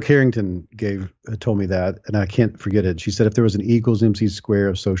 Brooke Harrington told me that, and I can't forget it. She said if there was an E equals MC square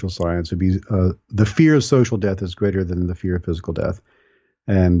of social science, it'd be the fear of social death is greater than the fear of physical death,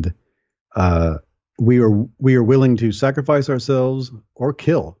 and we are willing to sacrifice ourselves or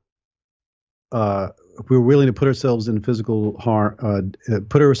kill. We're willing to put ourselves in physical harm,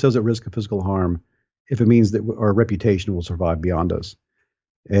 put ourselves at risk of physical harm, if it means that our reputation will survive beyond us.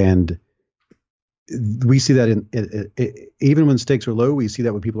 And we see that even when stakes are low, we see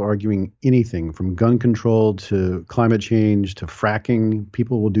that when people are arguing anything from gun control to climate change to fracking,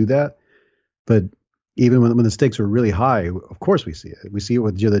 people will do that. But even when the stakes are really high, of course we see it. We see it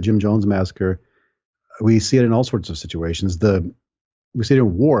with the Jim Jones massacre. We see it in all sorts of situations. We see it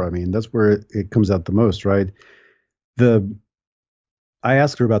in war. I mean, that's where it comes out the most, right? I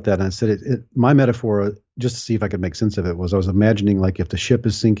asked her about that, and I said, my metaphor, just to see if I could make sense of it, was I was imagining, like, if the ship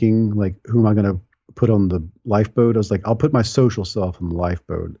is sinking, like, who am I going to put on the lifeboat? I was like, I'll put my social self on the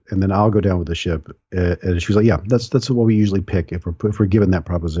lifeboat, and then I'll go down with the ship. And she was like, yeah, that's what we usually pick if we're given that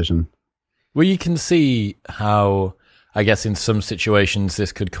proposition. Well, you can see how, I guess, in some situations,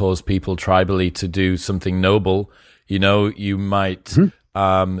 this could cause people tribally to do something noble. You know, you might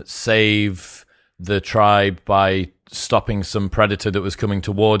save the tribe by stopping some predator that was coming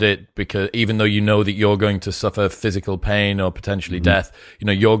toward it, because even though you know that you're going to suffer physical pain or potentially death, you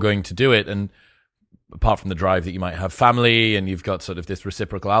know, you're going to do it. And apart from the drive that you might have family and you've got sort of this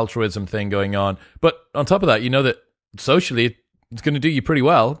reciprocal altruism thing going on. But on top of that, you know that socially it's going to do you pretty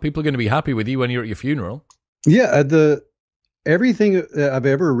well. People are going to be happy with you when you're at your funeral. Yeah. Everything that I've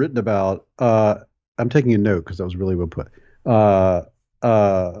ever written about, I'm taking a note because that was really well put.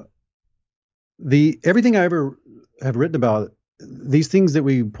 Everything I ever have written about, these things that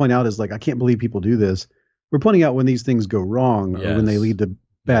we point out as like, I can't believe people do this. We're pointing out when these things go wrong or when they lead to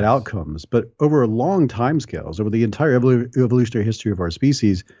bad outcomes. But over a long time scales, over the entire evolutionary history of our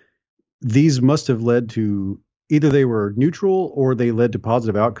species, these must have led to either they were neutral or they led to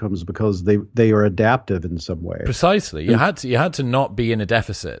positive outcomes because they are adaptive in some way. Precisely. You had to not be in a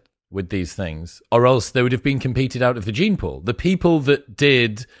deficit with these things, or else they would have been competed out of the gene pool. The people that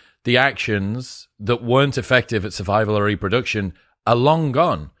did the actions that weren't effective at survival or reproduction are long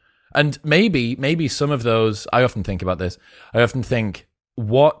gone. And maybe some of those, I often think about this. I often think,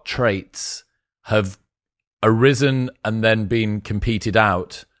 what traits have arisen and then been competed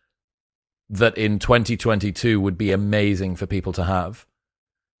out that in 2022 would be amazing for people to have?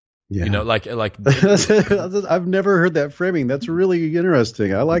 Yeah. You know, like I've never heard that framing. That's really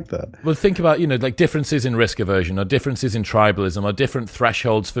interesting. I like that. Well, think about, you know, like differences in risk aversion or differences in tribalism or different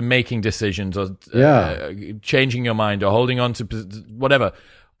thresholds for making decisions or changing your mind or holding on to whatever.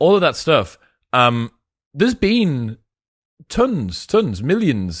 All of that stuff. There's been tons,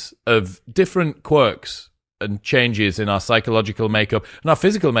 millions of different quirks and changes in our psychological makeup and our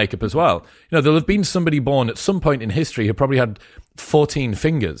physical makeup as well. You know, there'll have been somebody born at some point in history who probably had 14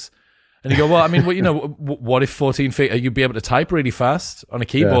 fingers. And you go, well, I mean, you know, what if 14 feet, you'd be able to type really fast on a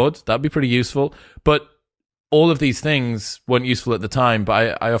keyboard? Yeah. That'd be pretty useful. But all of these things weren't useful at the time.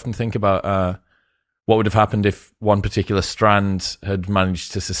 But I often think about what would have happened if one particular strand had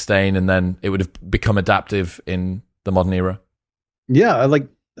managed to sustain and then it would have become adaptive in the modern era. Yeah,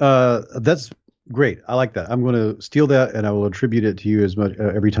 that's Great. I like that. I'm going to steal that and I will attribute it to you as much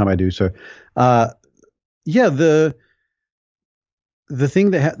every time I do so. Uh, yeah, the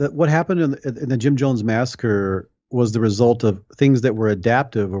thing that what happened in the Jim Jones massacre was the result of things that were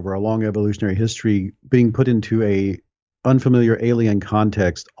adaptive over a long evolutionary history being put into a unfamiliar alien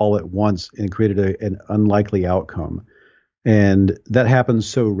context all at once and created an unlikely outcome. And that happens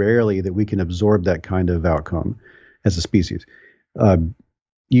so rarely that we can absorb that kind of outcome as a species. Uh,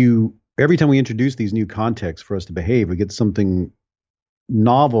 you every time we introduce these new contexts for us to behave, we get something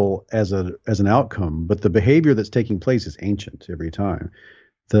novel as an outcome, but the behavior that's taking place is ancient every time.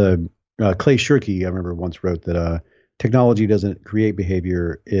 The Clay Shirky, I remember, once wrote that technology doesn't create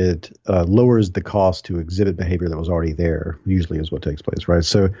behavior; it lowers the cost to exhibit behavior that was already there. Usually, is what takes place, right?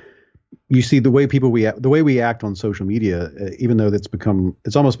 So you see the way the way we act on social media, even though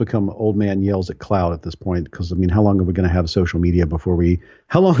it's almost become old man yells at cloud at this point. Because I mean, how long are we going to have social media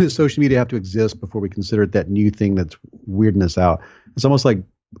how long does social media have to exist before we consider it that new thing that's weirding us out? It's almost like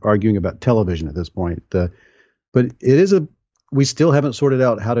arguing about television at this point. But it is we still haven't sorted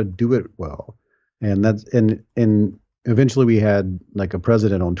out how to do it well, and and eventually we had like a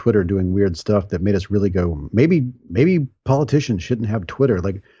president on Twitter doing weird stuff that made us really go, maybe politicians shouldn't have Twitter.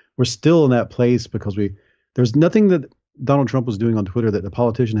 Like, we're still in that place because there's nothing that Donald Trump was doing on Twitter that a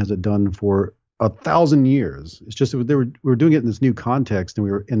politician hasn't done for 1,000 years. It's just that we were doing it in this new context,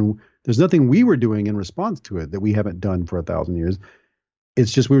 and there's nothing we were doing in response to it that we haven't done for 1,000 years.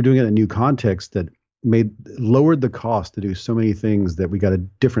 It's just we were doing it in a new context that lowered the cost to do so many things that we got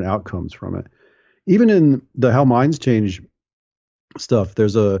different outcomes from it. Even in the how minds change stuff,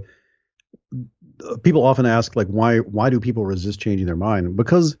 people often ask, like, why do people resist changing their mind?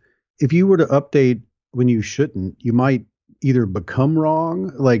 Because if you were to update when you shouldn't, you might either become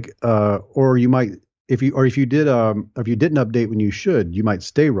wrong, or you might if you didn't update when you should, you might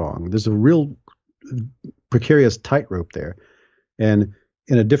stay wrong. There's a real precarious tightrope there, and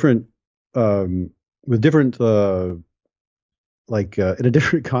in a different with different in a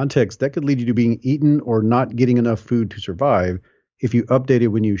different context, that could lead you to being eaten or not getting enough food to survive if you updated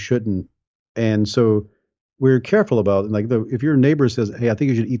when you shouldn't. And so we're careful about, if your neighbor says, "Hey, I think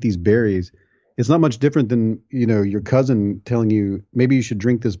you should eat these berries," it's not much different than, your cousin telling you maybe you should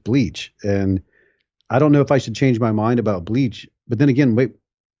drink this bleach. And I don't know if I should change my mind about bleach. But then again, wait,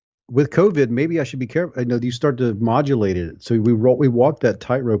 with COVID, maybe I should be careful. I know you start to modulate it. So we walk that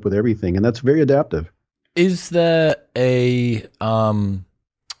tightrope with everything, and that's very adaptive. Is there a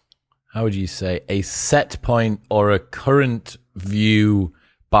how would you say, a set point or a current view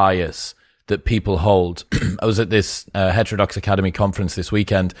bias that people hold? I was at this Heterodox Academy conference this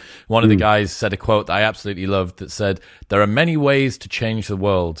weekend. One of the guys said a quote that I absolutely loved that said, "There are many ways to change the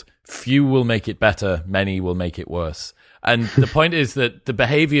world. Few will make it better. Many will make it worse." And the point is that the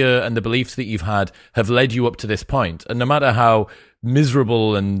behavior and the beliefs that you've had have led you up to this point. And no matter how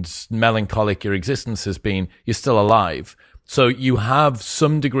miserable and melancholic your existence has been, you're still alive. So you have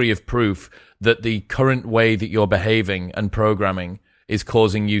some degree of proof that the current way that you're behaving and programming is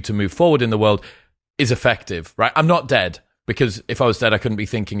causing you to move forward in the world is effective, right? I'm not dead, because if I was dead, I couldn't be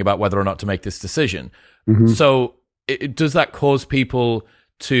thinking about whether or not to make this decision. Mm-hmm. So does that cause people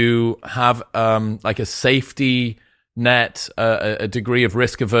to have like a safety net, a degree of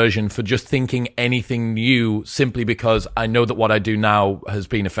risk aversion for just thinking anything new simply because I know that what I do now has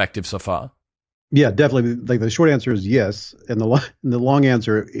been effective so far? Yeah, definitely. Like, the short answer is yes, and the long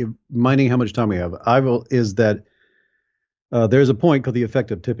answer, minding how much time we have, is that there's a point called the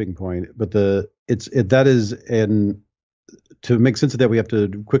effective tipping point, but to make sense of that, we have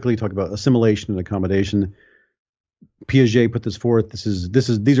to quickly talk about assimilation and accommodation. Piaget put this forth. If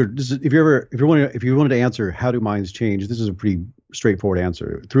you wanted to answer how do minds change, this is a pretty straightforward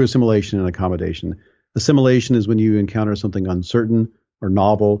answer: through assimilation and accommodation. Assimilation is when you encounter something uncertain or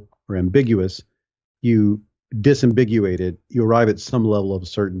novel or ambiguous, you disambiguate it, you arrive at some level of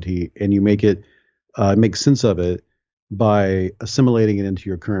certainty, and you make sense of it by assimilating it into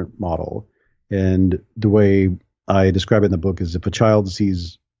your current model. And the way I describe it in the book is, if a child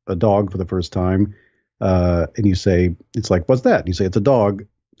sees a dog for the first time, and you say, it's like, "What's that?" And you say, "It's a dog."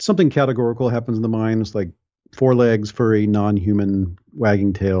 Something categorical happens in the mind. It's like 4 legs, furry, non-human,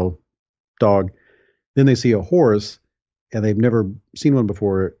 wagging tail, dog. Then they see a horse, and they've never seen one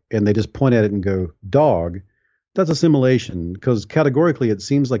before, and they just point at it and go, "Dog." That's assimilation, because categorically it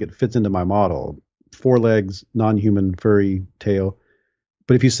seems like it fits into my model. 4 legs, non-human, furry, tail.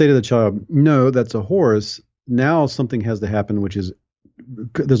 But if you say to the child, "No, that's a horse," now something has to happen, which is,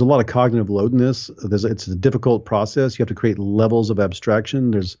 there's a lot of cognitive load in this. It's a difficult process. You have to create levels of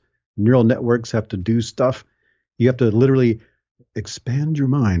abstraction. There's neural networks have to do stuff. You have to literally expand your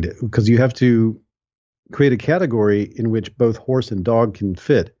mind, because you have to create a category in which both horse and dog can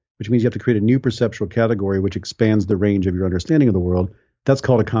fit, which means you have to create a new perceptual category which expands the range of your understanding of the world. That's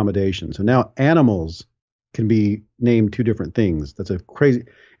called accommodation. So now animals can be named two different things. That's a crazy,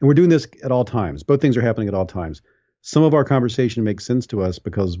 and we're doing this at all times. Both things are happening at all times. Some of our conversation makes sense to us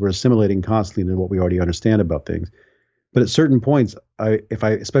because we're assimilating constantly into what we already understand about things. But at certain points,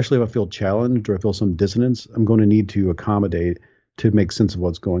 especially if I feel challenged or I feel some dissonance, I'm going to need to accommodate to make sense of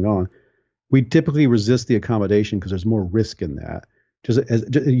what's going on. We typically resist the accommodation because there's more risk in that.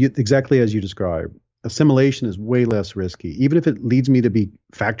 Exactly as you described, assimilation is way less risky. Even if it leads me to be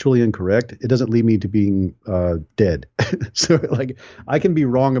factually incorrect, it doesn't lead me to being dead. So like I can be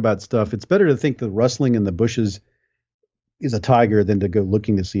wrong about stuff. It's better to think the rustling in the bushes is a tiger than to go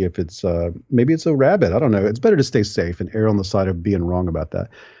looking to see if it's maybe it's a rabbit. I don't know. It's better to stay safe and err on the side of being wrong about that.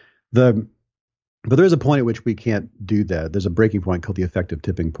 But there's a point at which we can't do that. There's a breaking point called the effective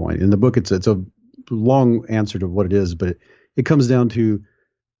tipping point. In the book, it's a long answer to what it is, but it comes down to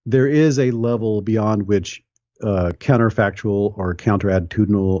there is a level beyond which counterfactual or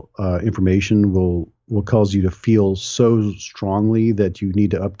counterattitudinal information will cause you to feel so strongly that you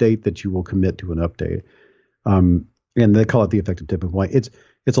need to update that you will commit to an update. And they call it the effective tipping point.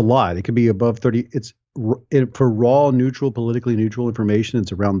 It's a lot. It could be above 30. For raw, neutral, politically neutral information,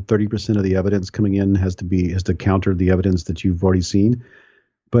 it's around 30% of the evidence coming in has to counter the evidence that you've already seen.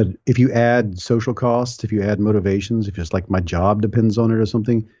 But if you add social costs, if you add motivations, if it's like my job depends on it or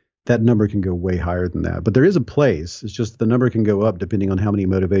something, that number can go way higher than that. But there is a place. It's just the number can go up depending on how many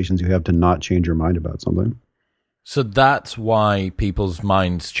motivations you have to not change your mind about something. So that's why people's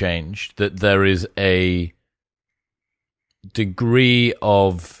minds change, that there is a degree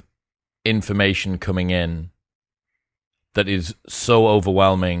of information coming in that is so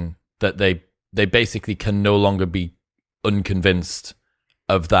overwhelming that they basically can no longer be unconvinced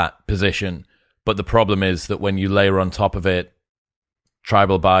of that position. But the problem is that when you layer on top of it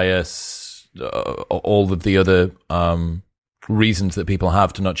tribal bias, all of the other reasons that people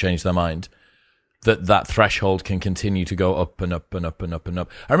have to not change their mind, that threshold can continue to go up and up and up and up and up.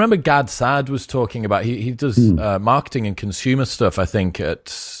 I remember Gad Saad was talking about, he does marketing and consumer stuff, I think,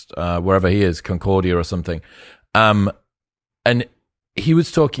 at wherever he is, Concordia or something. And he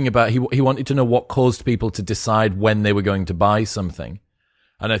was talking about, he wanted to know what caused people to decide when they were going to buy something.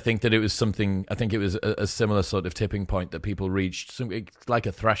 And I think that it was a similar sort of tipping point that people reached, it's like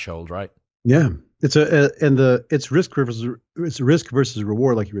a threshold, right? Yeah. It's risk versus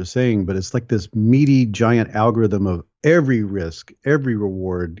reward, like you were saying, but it's like this meaty giant algorithm of every risk, every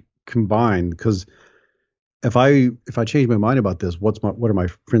reward combined. Because if I change my mind about this, what are my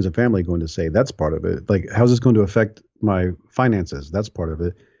friends and family going to say? That's part of it. Like, how's this going to affect my finances? That's part of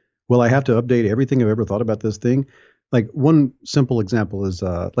it. Will I have to update everything I've ever thought about this thing? Like, one simple example is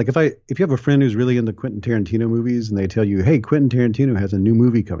like if you have a friend who's really into Quentin Tarantino movies and they tell you, hey, Quentin Tarantino has a new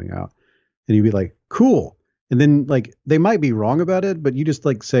movie coming out. And you'd be like, cool. And then like they might be wrong about it, but you just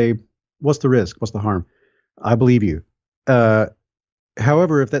like say, what's the risk? What's the harm? I believe you.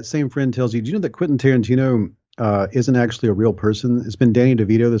 However, if that same friend tells you, do you know that Quentin Tarantino isn't actually a real person? It's been Danny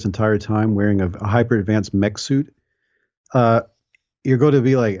DeVito this entire time wearing a hyper advanced mech suit. You're going to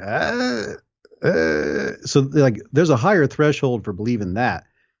be like, so like there's a higher threshold for believing that,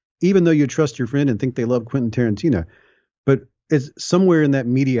 even though you trust your friend and think they love Quentin Tarantino. But it's somewhere in that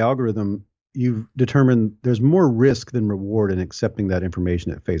media algorithm, you've determined there's more risk than reward in accepting that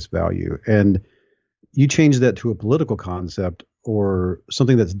information at face value. And you change that to a political concept or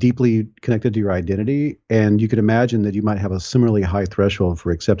something that's deeply connected to your identity, and you could imagine that you might have a similarly high threshold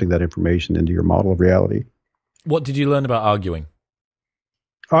for accepting that information into your model of reality. What did you learn about arguing?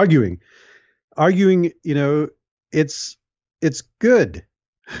 Arguing, it's good.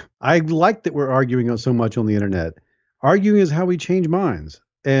 I like that we're arguing so much on the internet. Arguing is how we change minds.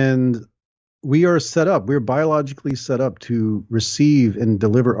 And we're biologically set up to receive and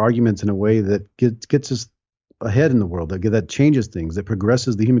deliver arguments in a way that gets us ahead in the world, that changes things, that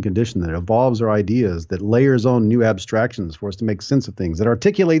progresses the human condition, that evolves our ideas, that layers on new abstractions for us to make sense of things, that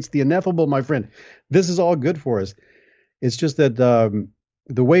articulates the ineffable, my friend. This is all good for us. It's just that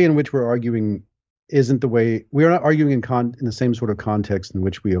the way in which we're arguing isn't the way. We are not arguing in the same sort of context in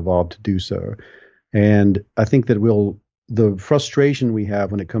which we evolved to do so. And I think that the frustration we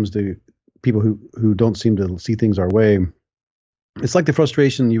have when it comes to people who don't seem to see things our way, it's like the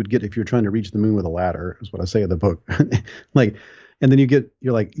frustration you would get if you're trying to reach the moon with a ladder, is what I say in the book. Like, and then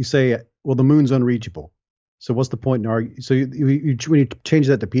you say, well, the moon's unreachable. So what's the point in arguing? So when you change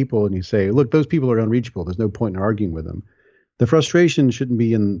that to people and you say, look, those people are unreachable, there's no point in arguing with them. The frustration shouldn't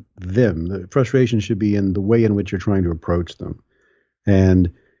be in them. The frustration should be in the way in which you're trying to approach them.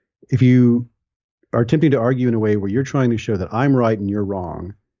 And if you are attempting to argue in a way where you're trying to show that I'm right and you're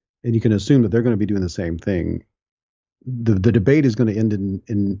wrong, and you can assume that they're going to be doing the same thing, the debate is going to end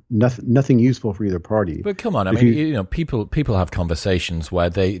in nothing useful for either party. But come on, I mean, people have conversations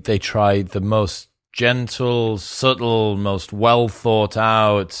where they try the most gentle, subtle, most well thought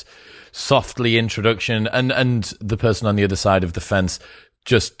out, softly introduction, and the person on the other side of the fence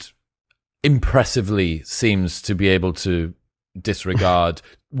just impressively seems to be able to disregard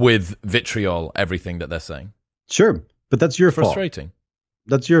with vitriol everything that they're saying. Sure, but that's your fault. Frustrating.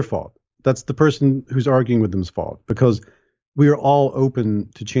 That's your fault. That's the person who's arguing with them's fault, because we are all open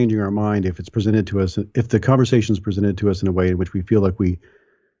to changing our mind if it's presented to us, if the conversation is presented to us in a way in which we feel like we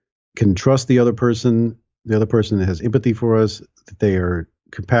can trust the other person has empathy for us, that they are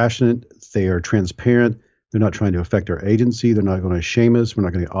compassionate, they are transparent, they're not trying to affect our agency, they're not going to shame us, we're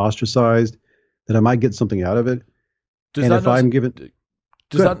not going to get ostracized, that I might get something out of it. Does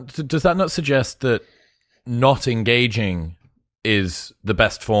that not suggest that not engaging is the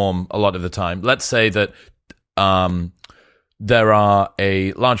best form a lot of the time? Let's say that there are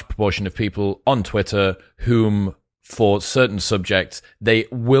a large proportion of people on Twitter whom, for certain subjects, they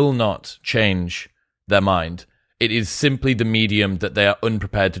will not change their mind. It is simply the medium that they are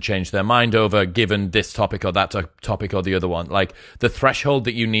unprepared to change their mind over, given this topic or that topic or the other one. Like, the threshold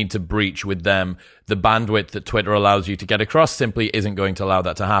that you need to breach with them, the bandwidth that Twitter allows you to get across simply isn't going to allow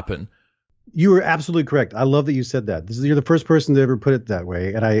that to happen. You are absolutely correct. I love that you said that. You're the first person to ever put it that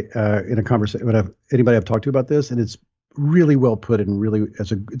way. And I, in a conversation, anybody I've talked to about this, and it's really well put, and really,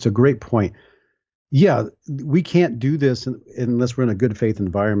 it's a great point. Yeah, we can't do this unless we're in a good faith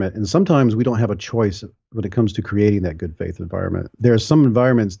environment. And sometimes we don't have a choice when it comes to creating that good faith environment. There are some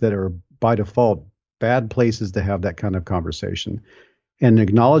environments that are by default bad places to have that kind of conversation. And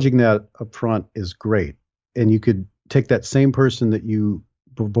acknowledging that up front is great. And you could take that same person that you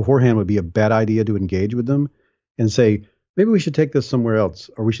beforehand would be a bad idea to engage with them and say, maybe we should take this somewhere else,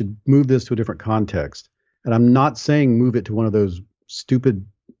 or we should move this to a different context. And I'm not saying move it to one of those stupid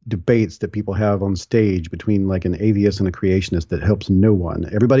debates that people have on stage between like an atheist and a creationist that helps no one.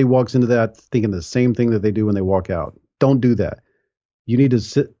 Everybody walks into that thinking the same thing that they do when they walk out. Don't do that. You need to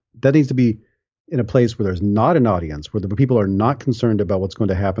sit. That needs to be in a place where there's not an audience, where the people are not concerned about what's going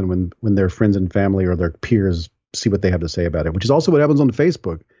to happen when their friends and family or their peers see what they have to say about it, which is also what happens on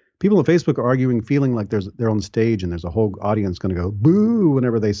Facebook. People on Facebook are arguing, feeling like they're on stage and there's a whole audience going to go boo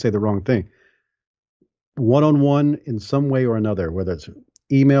whenever they say the wrong thing. One-on-one in some way or another, whether it's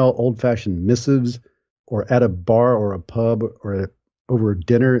email, old-fashioned missives, or at a bar or a pub or over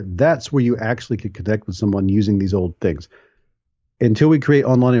dinner, that's where you actually could connect with someone using these old things. Until we create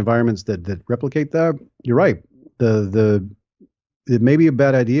online environments that replicate that, you're right. It may be a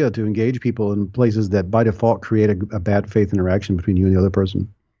bad idea to engage people in places that by default create a bad faith interaction between you and the other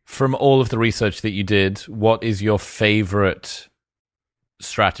person. From all of the research that you did, what is your favorite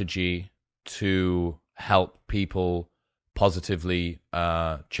strategy to help people positively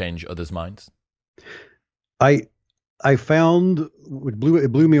change others' minds? I found it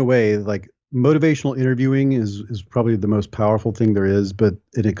blew me away. Like, motivational interviewing is probably the most powerful thing there is,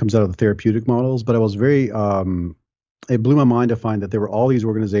 and it comes out of the therapeutic models. But I was very it blew my mind to find that there were all these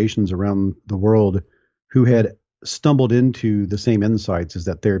organizations around the world who had stumbled into the same insights as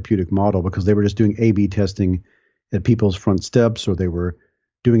that therapeutic model, because they were just doing A/B testing at people's front steps, or they were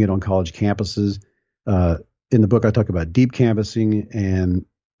doing it on college campuses. In the book, I talk about deep canvassing and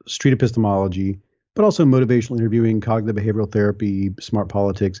street epistemology, but also motivational interviewing, cognitive behavioral therapy, smart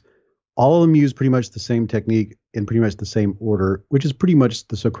politics. All of them use pretty much the same technique in pretty much the same order, which is pretty much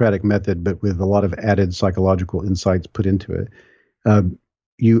the Socratic method, but with a lot of added psychological insights put into it.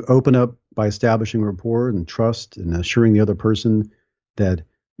 You open up by establishing rapport and trust and assuring the other person that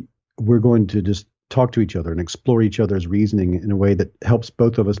we're going to just talk to each other and explore each other's reasoning in a way that helps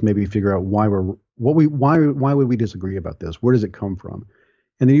both of us maybe figure out why would we disagree about this? Where does it come from?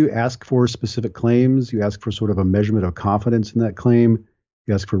 And then you ask for specific claims. You ask for sort of a measurement of confidence in that claim.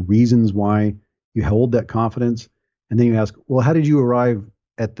 You ask for reasons why you hold that confidence. And then you ask, well, how did you arrive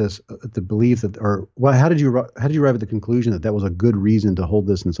at this, at the belief that, or well, how did you arrive at the conclusion that was a good reason to hold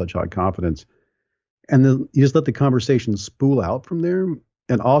this in such high confidence? And then you just let the conversation spool out from there.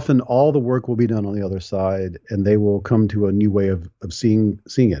 And often all the work will be done on the other side, and they will come to a new way of seeing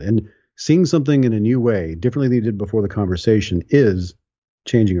it. And seeing something in a new way, differently than you did before the conversation, is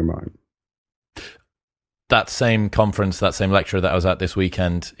changing your mind. That same conference, that same lecturer that I was at this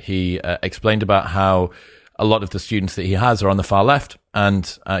weekend, he explained about how a lot of the students that he has are on the far left,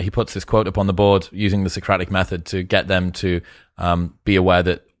 and he puts this quote up on the board using the Socratic method to get them to be aware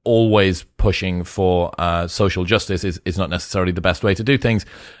that always pushing for social justice is not necessarily the best way to do things.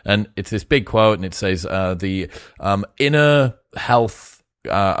 And it's this big quote, and it says, the inner health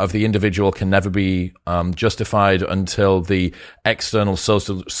of the individual can never be justified until the external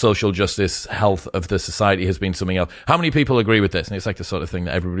social justice health of the society has been something else. How many people agree with this? And it's like the sort of thing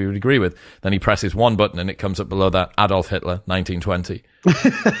that everybody would agree with. Then he presses one button and it comes up below that, Adolf Hitler, 1920.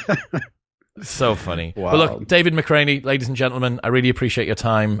 So funny. Wow. But look, David McRaney, ladies and gentlemen, I really appreciate your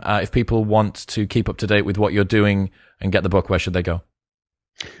time. If people want to keep up to date with what you're doing and get the book, where should they go?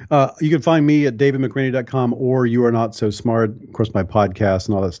 You can find me at davidmcraney.com or You Are Not So Smart. Of course, my podcast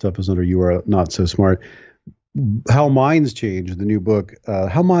and all that stuff is under You Are Not So Smart. How Minds Change, the new book,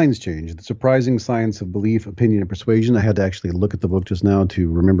 How Minds Change, The Surprising Science of Belief, Opinion, and Persuasion. I had to actually look at the book just now to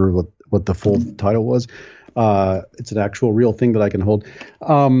remember what the full title was. It's an actual real thing that I can hold.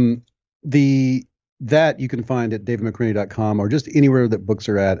 That you can find at davidmcraney.com or just anywhere that books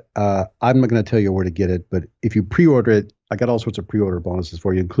are at. I'm not going to tell you where to get it, but if you pre-order it, I got all sorts of pre-order bonuses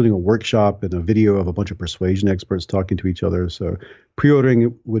for you, including a workshop and a video of a bunch of persuasion experts talking to each other. So pre-ordering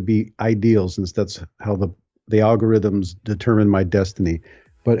it would be ideal, since that's how the algorithms determine my destiny.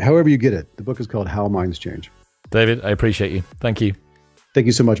 But however you get it, the book is called How Minds Change. David, I appreciate you. Thank you. Thank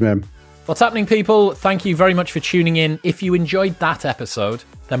you so much, man. What's happening, people? Thank you very much for tuning in. If you enjoyed that episode,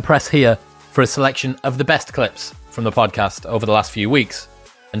 then press here for a selection of the best clips from the podcast over the last few weeks.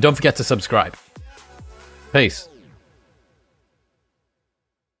 And don't forget to subscribe. Peace.